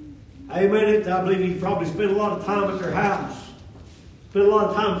 Yeah. Amen. I believe He probably spent a lot of time at their house. Spent a lot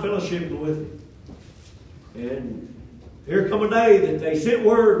of time fellowshipping with Him. And here come a day that they sent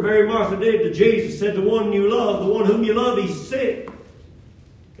word, Mary and Martha did, to Jesus, said, the one you love, the one whom you love, he's sick.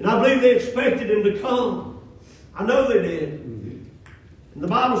 And I believe they expected Him to come. I know they did. And the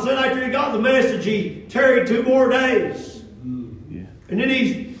Bible said after He got the message, He tarried 2 more days. Yeah. And then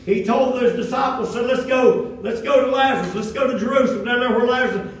he told His disciples, said, let's go to Lazarus. Let's go to Jerusalem, down there where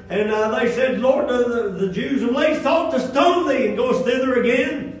Lazarus. And they said, Lord, the Jews of late thought to stone thee and go thither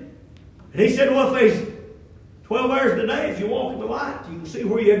again. And He said, well, if there's 12 hours a day, if you walk in the light, you can see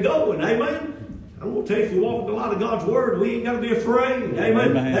where you're going. Amen. I'm going to tell you, if you walk in the light of God's Word, we ain't got to be afraid.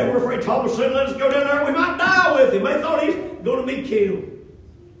 Amen. Amen. They were afraid. Thomas said, let us go down there. We might die with Him. They thought He's going to be killed.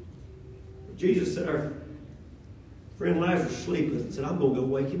 But Jesus said, our friend Lazarus sleepeth, and said, I'm going to go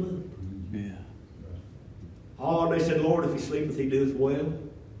wake him up. Yeah. Oh, and they said, Lord, if he sleepeth, he doeth well.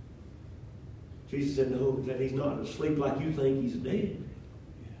 Jesus said, no, that he's not asleep like you think, he's dead.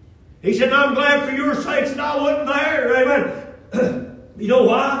 He said, I'm glad for your sakes that I wasn't there. Amen. You know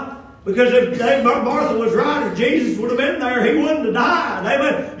why? Because if Martha was right, if Jesus would have been there, he wouldn't have died. died.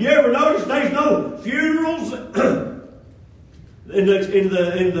 Amen. You ever notice there's no funerals in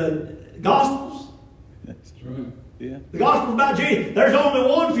the Gospels? That's right. Yeah. The Gospel's about Jesus. There's only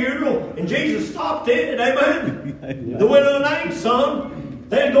one funeral, and Jesus stopped it. Amen. Amen. The widow of Nain's son.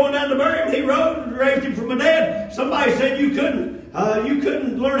 They was going down to bury him. He rose and raised him from the dead. Somebody said you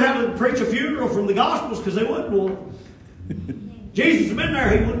couldn't learn how to preach a funeral from the Gospels because they wasn't one. Jesus had been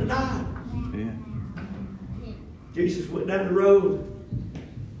there, he wouldn't have died. Yeah. Jesus went down the road.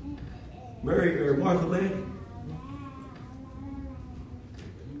 Martha met him.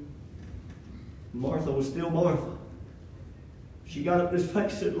 Martha was still Martha. She got up in his face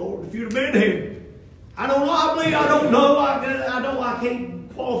and said, Lord, if you'd have been here. I don't know. I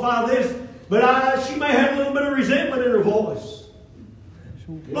can't qualify this, but she may have a little bit of resentment in her voice.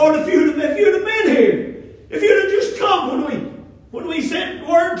 Lord, if you'd have been here, if you'd have just come when we sent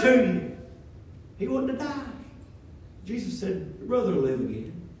word to you, he wouldn't have died. Jesus said, your brother will live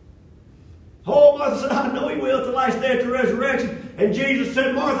again. Oh, Martha said, I know he will at the last day at the resurrection. And Jesus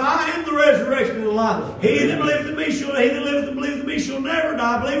said, Martha, I am the resurrection and the life. He that liveth in me shall never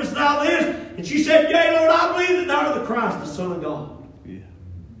die. Believest thou this? And she said, yea, Lord, I believe that thou art the Christ, the Son of God. Yeah.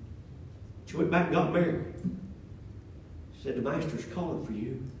 She went back and got married. She said, the Master's calling for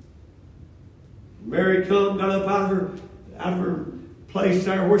you. Mary come, got up out of her place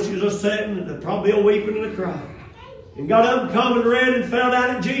there where she was just sitting, and probably a weeping and a crying. And got up and come and ran and fell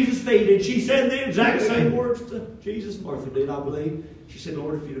down at Jesus' feet. And she said the exact same words to Jesus. Martha did, I believe. She said,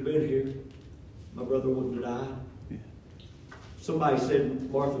 Lord, if you'd have been here, my brother wouldn't have died. Yeah. Somebody said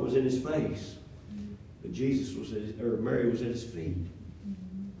Martha was in his face, but Mary was at his feet.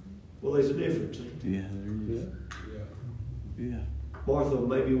 Well, there's a difference. Yeah, there is. Yeah. Martha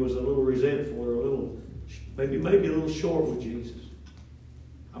maybe was a little resentful or maybe a little short with Jesus.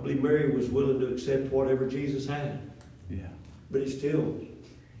 I believe Mary was willing to accept whatever Jesus had. Yeah. But it's still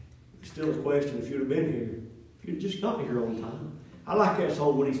a question if you'd have been here. If you'd have just got here on time. I like that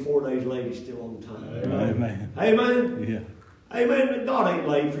song, when he's 4 days late, he's still on time. Amen. Amen. Yeah. Amen. God ain't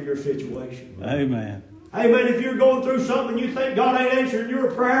late for your situation. Amen. Amen. If you're going through something and you think God ain't answering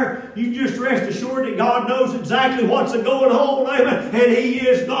your prayer, you just rest assured that God knows exactly what's going on. Amen. And He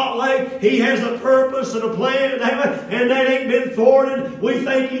is not late. He has a purpose and a plan. Amen. And that ain't been thwarted. We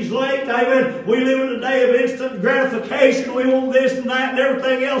think He's late. Amen. We live in a day of instant gratification. We want this and that and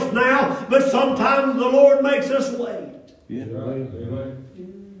everything else now. But sometimes the Lord makes us wait. Yeah.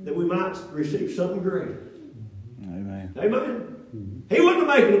 Amen. That we might receive something greater. Amen. Amen. He wouldn't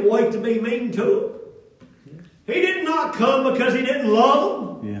have made them wait to be mean to them. He did not come because He didn't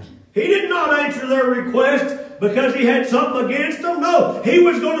love them. Yeah. He did not answer their request because He had something against them. No, He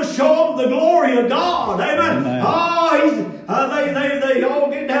was going to show them the glory of God. Amen. They all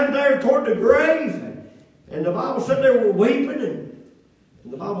get down there toward the grave. And the Bible said they were weeping.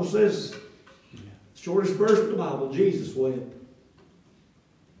 And the Bible says, shortest verse in the Bible, Jesus wept.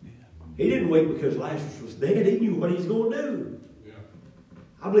 He didn't weep because Lazarus was dead. He knew what He was going to do. Yeah.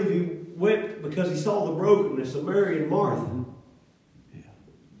 I believe He wept because He saw the brokenness of Mary and Martha. Yeah.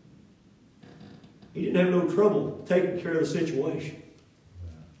 He didn't have no trouble taking care of the situation.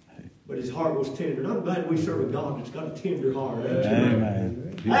 But His heart was tender. And I'm glad we serve a God that's got a tender heart.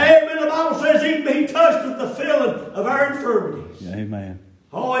 Amen. Amen. The Bible says He touched with the feeling of our infirmities. Amen.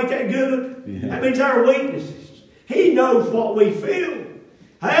 Oh, ain't that good? Yeah. That means our weaknesses. He knows what we feel.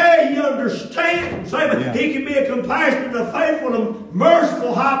 Hey, He understands. Amen. Yeah. He can be a compassionate, a faithful, and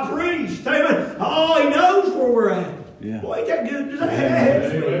merciful high priest. Amen. Oh, He knows where we're at. Yeah. Boy, ain't that good? Does that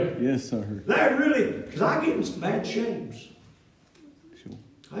help me? Yes, sir. That really, because I get in some bad shames. Sure.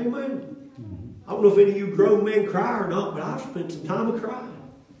 Amen. I don't know if any of you grown men cry or not, but I've spent some time of crying.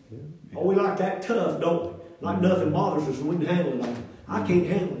 Oh, we like that tough, don't we? Like nothing bothers us and we can handle it. I can't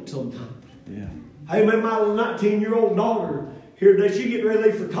handle it sometimes. Yeah. Hey, man, my little 19-year-old daughter here today, she getting ready to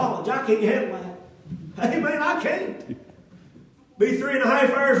leave for college. I can't handle that. Hey, man, I can't. Be 3.5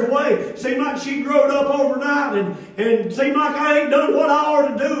 hours away. Seemed like she growed up overnight and seemed like I ain't done what I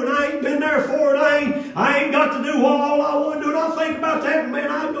ought to do and I ain't been there for it. I ain't got to do all I want to do. And I think about that and man,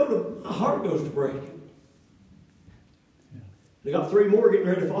 my heart goes to breaking. Yeah. They got 3 more getting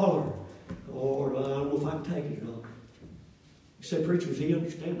ready to follow her. Oh, I don't know if I can take it or not. He said, preacher, does he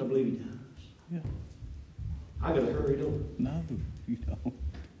understand? I believe he does. Yeah. I got to hurry, don't I? No, you don't.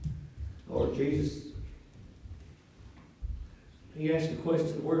 Lord Jesus, He asked the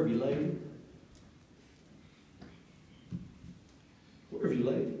question, where have you laid him? Where have you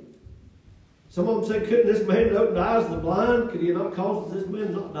laid him? Some of them said, couldn't this man open the eyes of the blind? Could He not cause this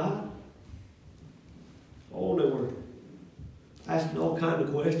man not die? Oh, they were asking all kinds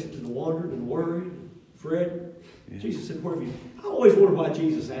of questions and wondering and worrying and fretting. Yeah. Jesus said, where have you? I always wonder why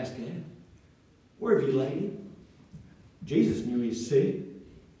Jesus asked that. Where have you laid him? Jesus knew he was sick.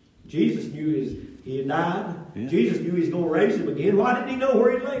 Jesus knew he had died. Yeah. Jesus knew he was going to raise him again. Why didn't he know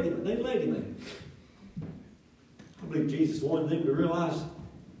where he laid him? They laid him there. I believe Jesus wanted them to realize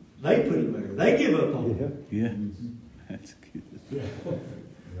they put him there. They give up on him. Yeah. That's good.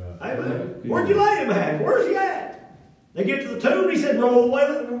 Amen. Where'd you lay him at? Where's he at? They get to the tomb. He said, roll away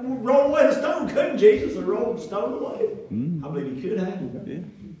the stone. Couldn't Jesus have rolled the stone away? I believe he could have. Yeah.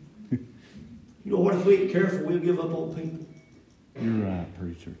 You know what? If we ain't careful, we'll give up on people. You're right,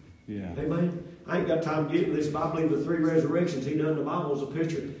 preacher. Yeah. Amen. I ain't got time to get into this, but I believe the 3 resurrections he done in the Bible is a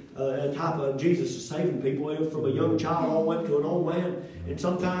picture, a type of Jesus saving people from a young child all the way up to an old man. And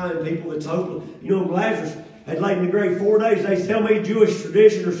sometimes people that's hopeless. You know, Lazarus had laid in the grave 4 days. They tell me Jewish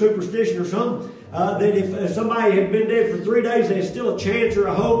tradition or superstition or something, that if somebody had been dead for 3 days, there's still a chance or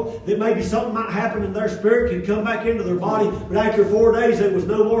a hope that maybe something might happen and their spirit could come back into their body. But after 4 days, there was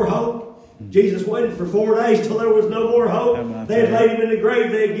no more hope. Jesus waited for 4 days till there was no more hope. They had laid him in the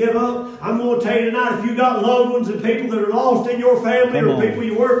grave. They had given up. I'm going to tell you tonight, if you got loved ones and people that are lost in your family or people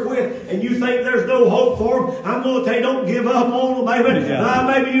you work with and you think there's no hope for them, I'm going to tell you, don't give up on them. Amen.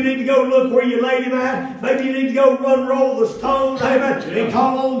 Maybe you need to go look where you laid him at. Maybe you need to go unroll the stone. Amen. And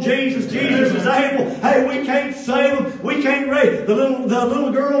call on Jesus. Jesus is able. Hey, we can't save them. We can't raise the little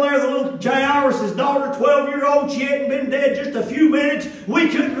girl there, the little Jairus' daughter, 12-year-old. She hadn't been dead just a few minutes. We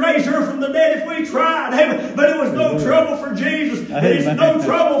couldn't raise her from the dead if we tried. Amen. But it was no trouble for Jesus. And it's no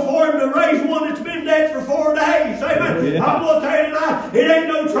trouble for him to raise one that's been dead for 4 days. Amen. Yeah. I'm going to tell you tonight, it ain't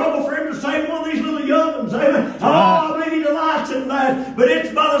no trouble for him to save one of these little young ones. Amen. Oh, I believe he delights in that. But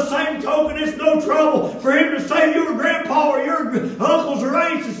it's by the same token, it's no trouble for him to save your grandpa or your uncles or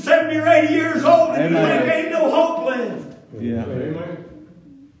aunts that's 70 or 80 years old and you think there ain't no hope left. Yeah. Amen.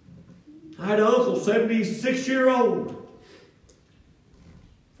 I had an uncle, 76-year-old.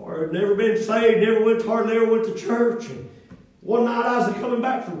 Or had never been saved, hardly ever went to church. And one night I was coming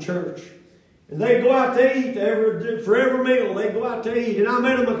back from church. And they'd go out to eat for every meal. They'd go out to eat. And I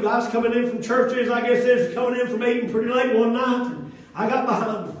met them. I was coming in from churches. I guess they was coming in from eating pretty late one night. And I got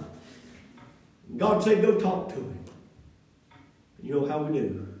behind them. And God said, go talk to him. And you know how we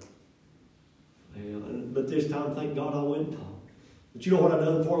do. But this time, thank God, I went and talked. But you know what I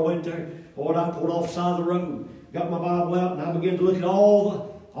done before I went there? I pulled off the side of the road, got my Bible out, and I began to look at all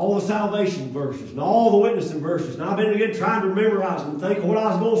the salvation verses and all the witnessing verses. And I've been again trying to memorize them and think of what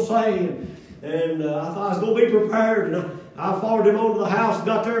I was going to say. And I thought I was going to be prepared. And I followed him on to the house and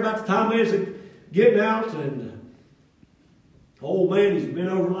got there about the time he was getting out. And old man, he's been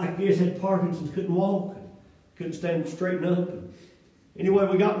over like this, had Parkinson's, couldn't walk, couldn't stand straighten up. And anyway,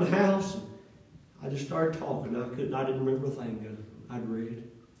 we got in the house. I just started talking. I didn't remember a thing I'd read.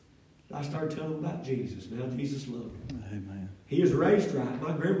 I started telling him about Jesus. Now Jesus loved him. Amen. He was raised right.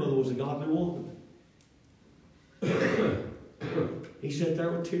 My grandmother was a godly woman. He sat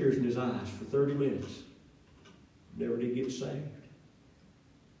there with tears in his eyes for 30 minutes. Never did get saved.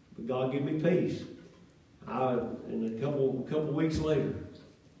 But God gave me peace. And a couple weeks later,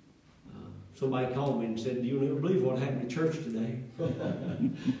 somebody called me and said, "Do you never believe what happened to church today?"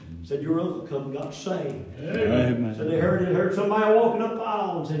 Said, "Your uncle come and got saved." Amen. So they heard somebody walking up the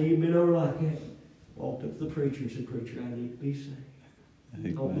aisle and said he'd been over like that. Walked up to the preacher and said, "Preacher, I need to be saved." I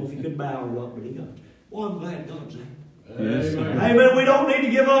don't know if he could bow or not, but he got. Well, I'm glad God's able. Yes, Amen. We don't need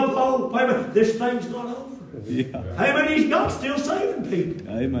to give up hope. Amen. This thing's not over. Yeah. Amen. He's not still saving people.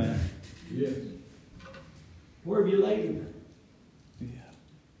 Amen. Yes. Where have you laid him? Yeah.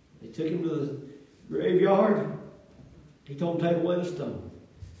 They took him to the graveyard. He told him to take away the stone.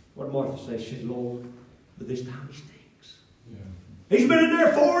 What did Martha say? She said, "Lord, but this time he stinks." Yeah. He's been in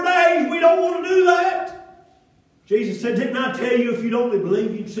there 4 days. We don't want to do that. Jesus said, "Didn't I tell you if you'd only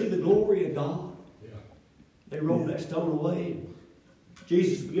believe you'd see the glory of God?" They rolled that stone away.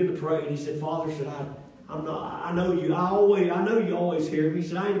 Jesus began to pray, and he said, "Father," said, I know you always hear me. He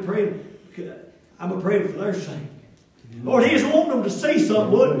said, "I ain't praying. I'm praying for their sake." Lord, he is wanting them to see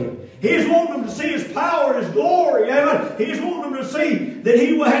something, wouldn't he? He is wanting them to see his power and his glory. Amen. He is wanting them to see that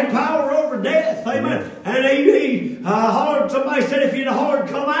he had power over death. Amen. And he hollered. Somebody said if he'd hollered,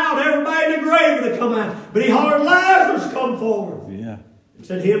 "Come out," everybody in the grave would have come out. But he hollered, "Lazarus, come forth." Yeah.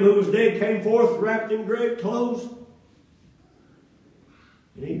 Said him who was dead came forth, wrapped in grave clothes.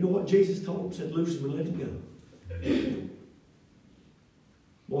 And you know what Jesus told him? Said, "Loose him and let him go."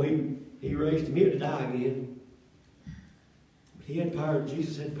 Boy, he raised him. He had to die again. He had power.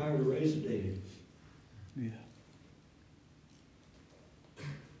 Jesus had power to raise the dead. Yeah.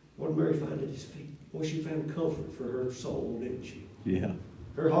 What did Mary find at his feet? Boy, she found comfort for her soul, didn't she? Yeah.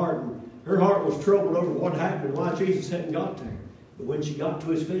 Her heart was troubled over what happened and why Jesus hadn't got there. But when she got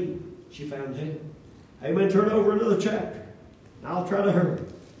to his feet, she found heaven. Amen. Turn over another chapter. I'll try to hurry.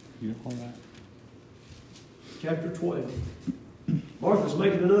 You're all right. Chapter 12. Martha's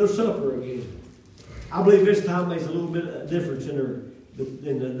making another supper again. I believe this time there's a little bit of difference in her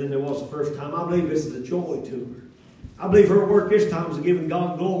than there was the first time. I believe this is a joy to her. I believe her work this time is giving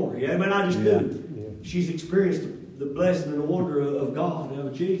God glory. Amen. I just do. Yeah. She's experienced the blessing and the wonder of God and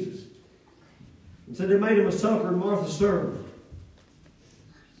of Jesus. And so they made him a supper, and Martha served.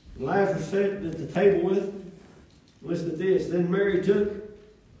 And Lazarus sat at the table with him. Listen to this. Then Mary took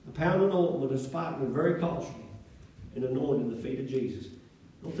a pound of ointment, a spikenard, very costly, and anointed the feet of Jesus.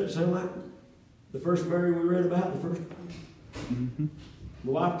 Don't that sound like the first Mary we read about, the first one? Mm-hmm.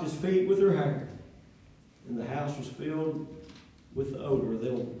 Wiped his feet with her hair, and the house was filled with the odor of the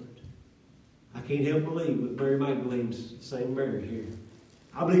ointment. I can't help believe with Mary Magdalene's the same Mary here.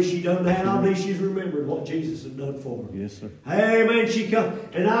 I believe she done that. I believe she's remembered what Jesus had done for her. Yes, sir. Amen. She come,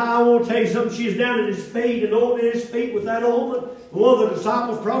 and I want to tell you something. She's down at his feet, anointed his feet with that ointment. One of the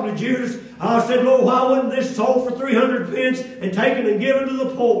disciples, probably Judas, said, Lord, why wasn't this sold for 300 pence and taken and given to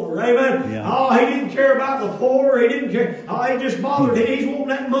the poor? Amen. Yeah. Oh, he didn't care about the poor. He didn't care. Oh, he just bothered. He's wanting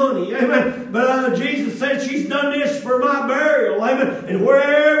that money. Amen. But Jesus said, she's done this for my burial. Amen. And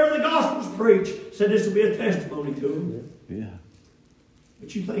wherever the gospel's preached, said this will be a testimony to him. Yeah.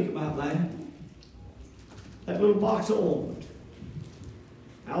 But you think about that. That little box of ointment.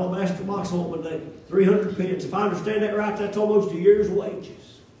 Alabaster box of ointment, 300 pence. If I understand that right, that's almost a year's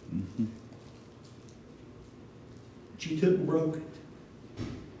wages. Mm-hmm. She took and broke it.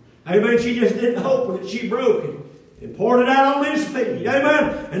 Amen. She just didn't open it. She broke it and poured it out on his feet.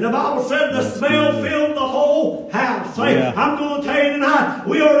 Amen. And the Bible said the smell filled the whole house. Say, yeah. I'm going to tell you tonight,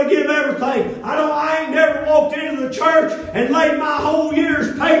 we ought to give everything. I ain't never walked into the church and laid my whole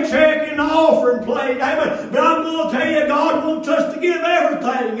year's paycheck in the offering plate. Amen. But I'm going to tell you, God wants us to give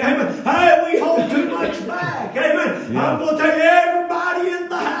everything. Amen. Hey, we hold too much back. Amen. Yeah. I'm going to tell you, everybody in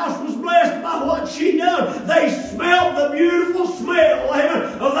the house was blessed by what she done. They smelled the beautiful smell,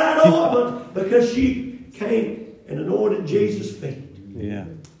 amen, of that ointment because she came and anointed Jesus' feet. Yeah.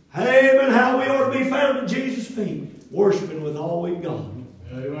 Amen. How we ought to be found at Jesus' feet, worshiping with all we've got.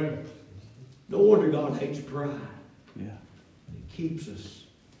 Amen. No wonder God hates pride. Yeah. It keeps us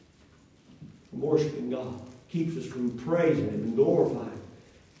from worshiping God. Keeps us from praising Him and glorifying Him.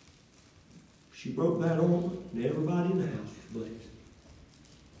 She broke that ointment, and everybody in the house was blessed.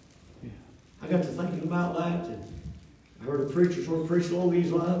 Yeah. I got to thinking about that, and I heard a preacher sort of preach along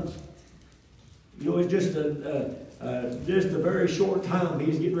these lines. You know, it's just a very short time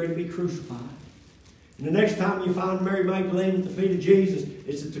he's getting ready to be crucified. And the next time you find Mary Magdalene at the feet of Jesus,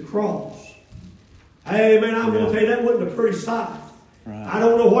 it's at the cross. Amen. I'm going to tell you, that wasn't a pretty sight. Right. I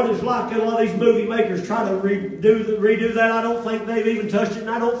don't know what it's like. A lot of these movie makers try to redo that. I don't think they've even touched it, and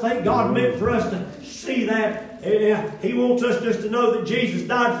I don't think God meant for us to see that. He wants us just to know that Jesus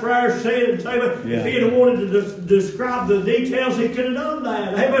died for our sins. Amen. Yeah. If He had wanted to describe the details, He could have done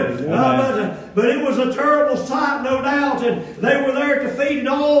that. Amen. But it was a terrible sight, no doubt. And they were there at the feet, and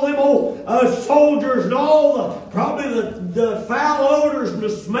all them old soldiers and all the foul odors and the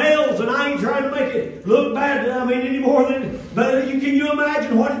smells. And I ain't trying to make it look bad. I mean, any more than. But can you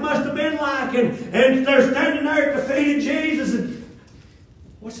imagine what it must have been like? And they're standing there at the feet of Jesus. And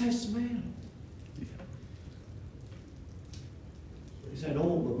what's that smell? It's that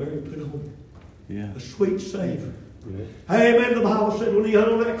ointment Mary put on. Yeah. A sweet savor. Yeah. Amen. The Bible said when He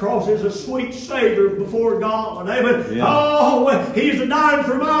hung on that cross, it's a sweet savor before God. Amen. Yeah. Oh, He's dying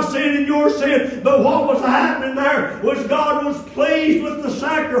for my sin and your sin. But what was happening there was God was pleased with the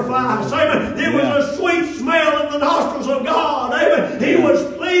sacrifice. Amen. It was a sweet smell in the nostrils of God. Amen. He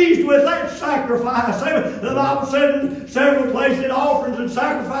was pleased with that sacrifice. Amen. The Bible said in several places, offerings and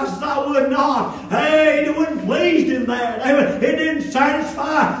sacrifices I would not. Hey, it wasn't pleased in that. Amen. It didn't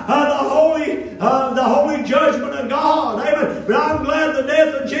satisfy the holy judgment of God. Amen. But I'm glad the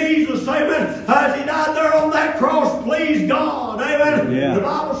death of Jesus, amen, as He died there on that cross, pleased God. Amen. Yeah. The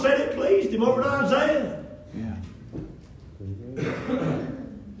Bible said it pleased Him over in Isaiah. Yeah.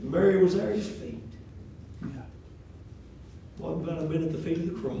 Mary was there at His feet. Yeah. Well, I'm glad I've been at the feet of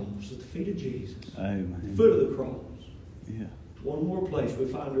the cross, at the feet of Jesus. Amen. Foot of the cross. Yeah. One more place we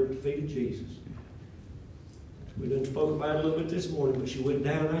find her at the feet of Jesus. We done spoke about it a little bit this morning, but she went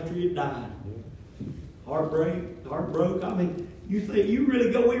down after He had died. Heartbroke. I mean, we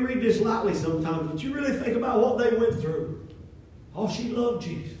read this lightly sometimes, but you really think about what they went through. Oh, she loved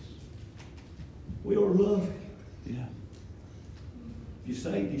Jesus. We ought to love Him. Yeah. If you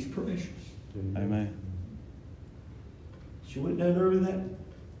saved, He's precious. Amen. She went down early that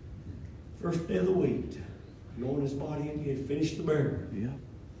first day of the week to Knowing his body and he had finished the burial. Yeah.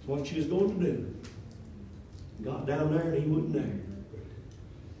 That's what she was going to do. Got down there and he wasn't there.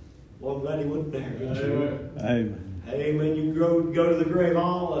 Well, I'm glad he wasn't there. Amen. Amen. You can go to the grave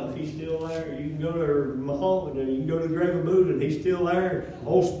hall and he's still there. You can go to her mom and you can go to the grave of Buddha and he's still there.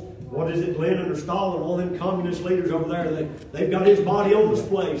 Oh, what is it, Lenin or Stalin, all them communist leaders over there, they've got his body on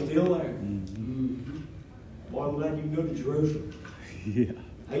display, still there. Well, I'm glad you can go to Jerusalem. Yeah.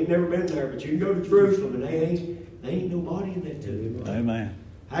 I ain't never been there, but you can go to Jerusalem and they ain't nobody in that tomb. Amen.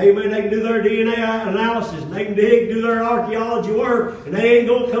 Amen. They can do their DNA analysis, and they can do their archaeology work, and they ain't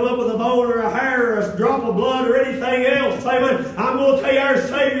going to come up with a bone or a hair or a drop of blood or anything else. Amen. I'm going to tell you, our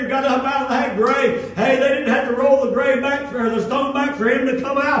Savior got up out of that grave. Hey, they didn't have to roll the grave back or the stone back for him to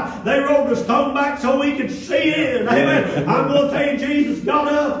come out. They rolled the stone back so we could see in. Amen. I'm going to tell you, Jesus got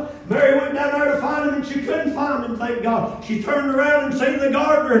up. Mary went down there to find him and she couldn't find him, thank God. She turned around and seen the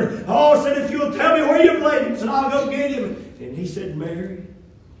gardener and said, if you'll tell me where you've laid him, said, I'll go get him. And he said, Mary.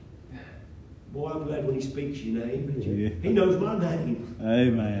 Boy, I'm glad when he speaks your name. Yeah. He knows my name.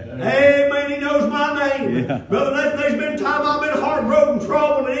 Amen. Amen. He knows my name. Yeah. Brother Nathan, there's been times I've been heartbroken,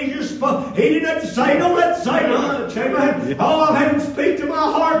 troubled, and he just spoke. He didn't have to say, don't have to say much. Amen. Yeah. Oh, I've had him speak to my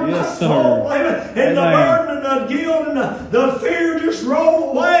heart and Yes, my soul. sir. Amen. And the burden and the guilt and the fear just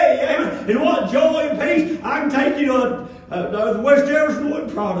roll away. Amen. And what joy and peace. I can take you to the West Jefferson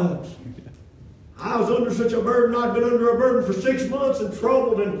Wood Products. I was under such a burden. I'd been under a burden for 6 months and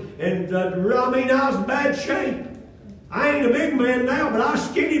troubled. I was in bad shape. I ain't a big man now, but I was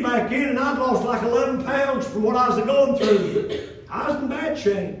skinny back in and I'd lost like 11 pounds from what I was going through. I was in bad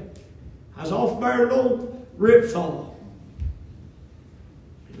shape. I was off bearing old ripsaw.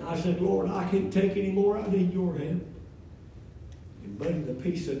 And I said, Lord, I can't take any more. I need your help. And buddy, the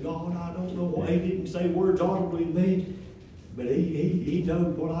peace of God, I don't know why he didn't say words audibly to me, but he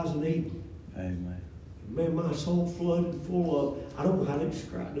knows what I was needing. Amen. Man, my soul flooded full of, I don't know how to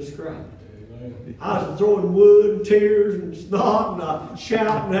describe it. I was throwing wood and tears and snot and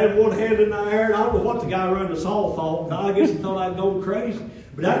shouting and had one hand in the air. And I don't know what the guy running the saw thought. I guess he thought I'd go crazy.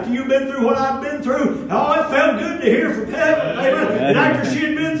 But after you've been through what I've been through, it felt good to hear from heaven. Amen. And after she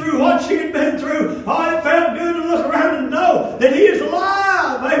had been through what she had been through, it felt good to look around and know that he is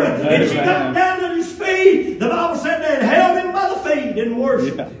alive. Amen. And she got down at his feet. The Bible said they held him by the feet and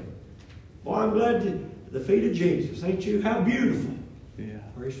worshiped him. Well, I'm glad the feet of Jesus. Ain't you? How beautiful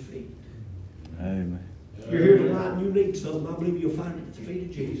are his feet. Amen. If you're here tonight and you need something, I believe you'll find it at the feet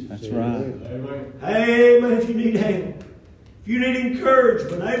of Jesus. That's right. Amen. Amen. If you need help. If you need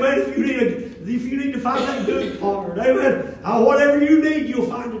encouragement. Amen. If you need to find that good part. Amen. Whatever you need, you'll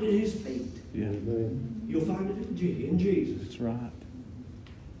find it at his feet. Yeah. You'll find it in Jesus. That's right.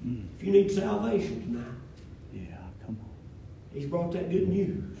 If you need salvation tonight. Yeah, come on. He's brought that good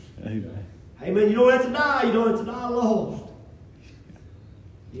news. Amen. Amen. You don't have to die. You don't have to die lost.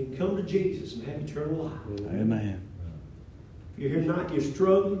 You can come to Jesus and have eternal life. Amen. If you're here tonight and you're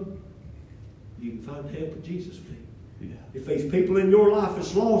struggling, you can find help at Jesus' feet. Yeah. If there's people in your life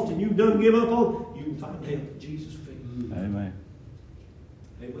that's lost and you've done give up on, you can find help at Jesus' feet. Amen.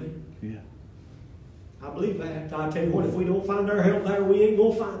 Amen. Yeah. I believe that. I tell you what, if we don't find our help there, we ain't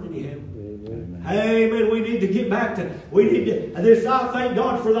going to find any help. Amen. Amen. We need to get back to, I thank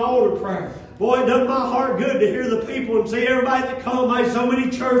God for the altar prayer. Boy, it does my heart good to hear the people and see everybody that come. There's so many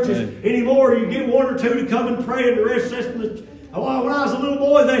churches anymore. You get one or two to come and pray and the rest sits in the... When I was a little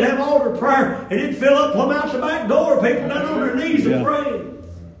boy, they'd have altar prayer and it'd fill up plumb out the back door. People down on their knees and praying.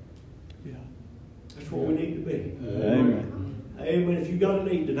 Yeah. That's where we need to be. Amen. Amen. If you got a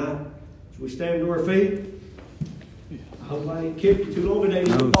need tonight, should we stand to our feet? I hope I ain't kept you too long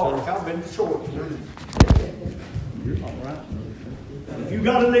today. I've been short tonight. You're all right. If you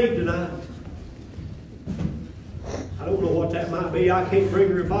got a need tonight, I don't know what that might be. I can't bring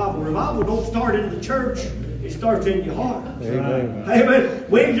revival. Revival don't start in the church. It starts in your heart. Amen. Amen.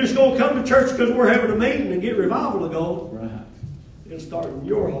 We ain't just going to come to church because we're having a meeting and get revival to go. Right. It'll start in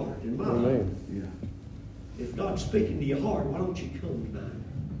your heart, in my heart. Yeah. If God's speaking to your heart, why don't you come tonight?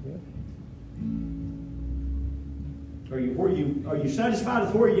 Are you satisfied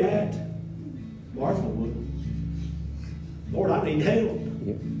with where you're at? Martha would. Lord, I need help.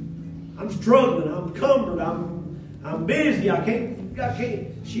 Yeah. I'm struggling. I'm cumbered. I'm busy. I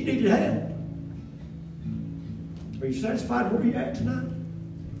can't. She needed help. Are you satisfied where you're at tonight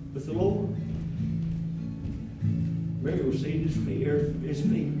with the Lord? Mary was seated at his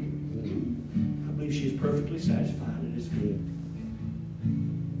feet. I believe she's perfectly satisfied at his feet.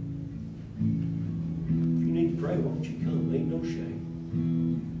 If you need to pray, won't you come? Ain't no shame.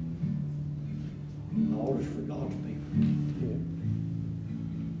 The altar's for God's people.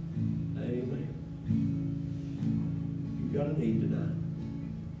 Amen.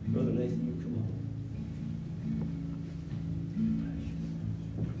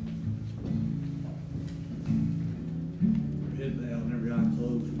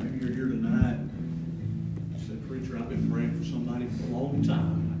 long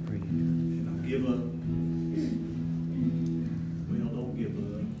time. And don't give up. Well, don't give up.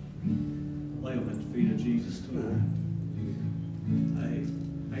 Lay them at the feet of Jesus tonight. Hey,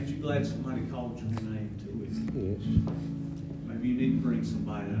 ain't you glad somebody called your name to it? Yes. Maybe you need to bring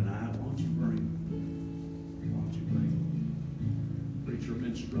somebody tonight. Why don't you bring them? Why don't you bring them? Preacher, I've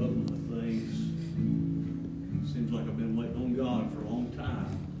been struggling with things. Seems like I've been waiting on God for a long time.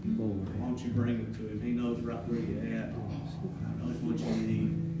 Why don't you bring it to him? He knows right where you're at. He knows what you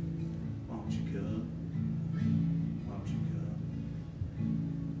need. Why don't you come? Why don't you come?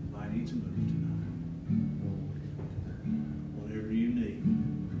 I need to move tonight. Whatever you need,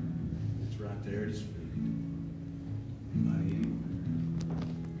 it's right there at his feet. Anybody anywhere?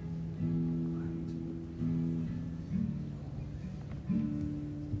 I need to move.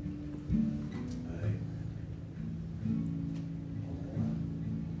 Hey.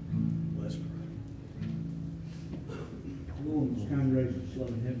 Let's pray. Lord, most kind, gracious,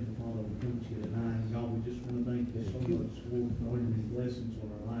 loving Heavenly Father, we come to you tonight. God, we just want to thank you so much for pouring these blessings on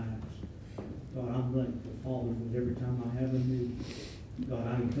our lives. God, I'm thankful, Father, that every time I have a need, God, I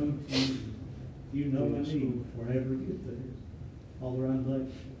can come to you. You know my need wherever I get there. Father, I'm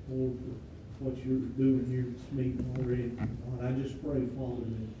thankful, Lord, for what you're doing here this meeting already. God, I just pray, Father,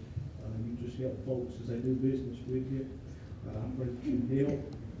 that you just help folks as they do business with you. God, I pray that you help.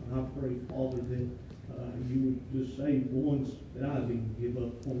 I pray, Father, that you would just save ones that I didn't give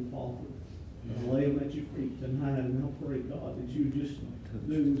up on, Father. I lay them at your feet tonight, and I pray, God, that you just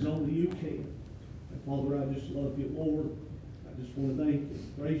do as only you can. And Father, I just love you, Lord. I just want to thank you,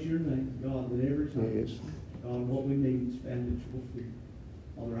 praise your name, God, that every time, Yes. God, what we need is found at your feet.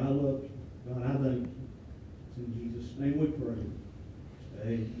 Father, I love you. God, I thank you. It's in Jesus' name we pray.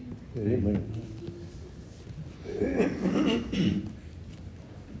 Amen. Amen.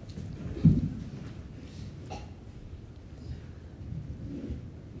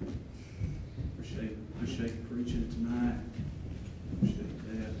 Appreciate preaching tonight. Appreciate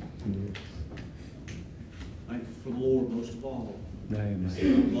that. Thank you for the Lord most of all. Amen.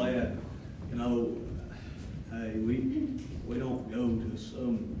 I'm glad, hey, we don't go to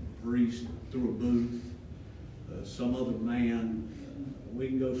some priest through a booth, some other man. We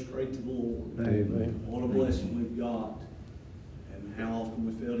can go straight to the Lord. Amen. What a blessing we've got, and how often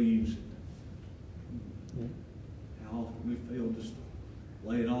we fail to use it. How often we fail just to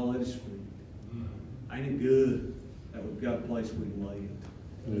lay it all at his feet. Ain't it good that we've got a place we can lay it?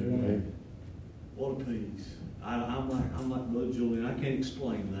 Amen. What a peace. I'm like Brother Julian. I can't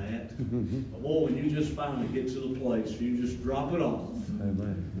explain that. But boy, when you just finally get to the place, you just drop it off.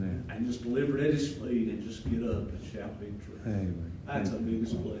 Amen. And just deliver it at his feet and just get up and shout victory. Amen. That's the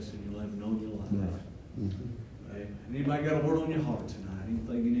biggest blessing you'll ever know in your life. Mm-hmm. Amen. Anybody got a word on your heart tonight?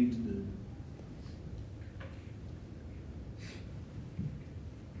 Anything you need to do?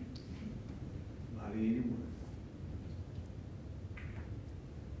 Anywhere.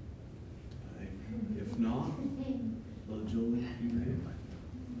 If not, Brother Julian, if you have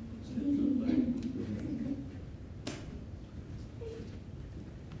step to the back.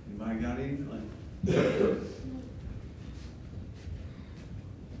 Anybody got anything?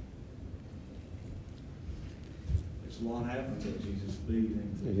 There's a lot happens at Jesus' feet,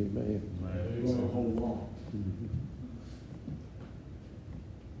 ain't there? Amen. It's a whole lot. Mm-hmm.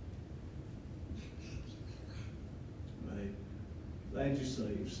 Glad you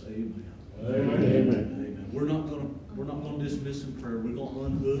saved. Say amen. Amen. Amen. We're not gonna dismiss in prayer. We're gonna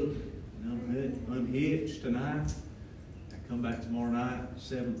unhook and unhitch tonight. And come back tomorrow night,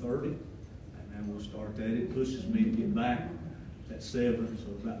 7:30. And then we'll start that. It pushes me to get back at 7,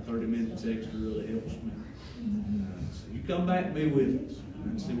 so about 30 minutes extra really helps me. So you come back and be with us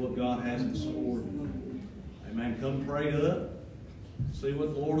and see what God has in store. Amen. Come pray up. See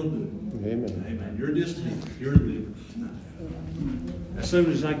what the Lord will do. Amen. Amen. You're dismissed. You're delivered tonight. As soon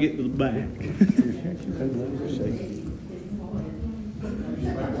as I get to the back.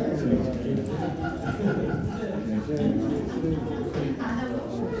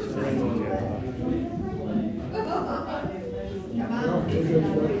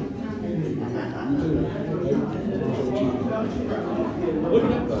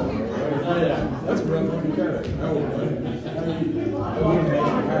 That's a rough one to carry.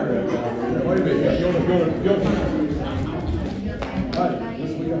 Wait a minute.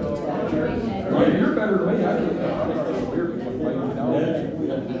 You're better than me. I don't know.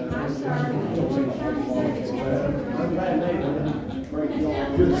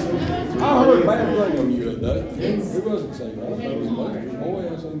 I heard a bad thing on you that day. Who wasn't saying that? It was a boy.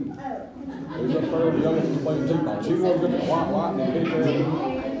 I seen. He was up there with the young ones playing t-ball. She wanted to go to white and get there.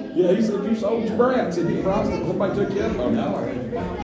 Yeah, he said, you sold your brat. I said, you prostitute. Somebody took you up on that.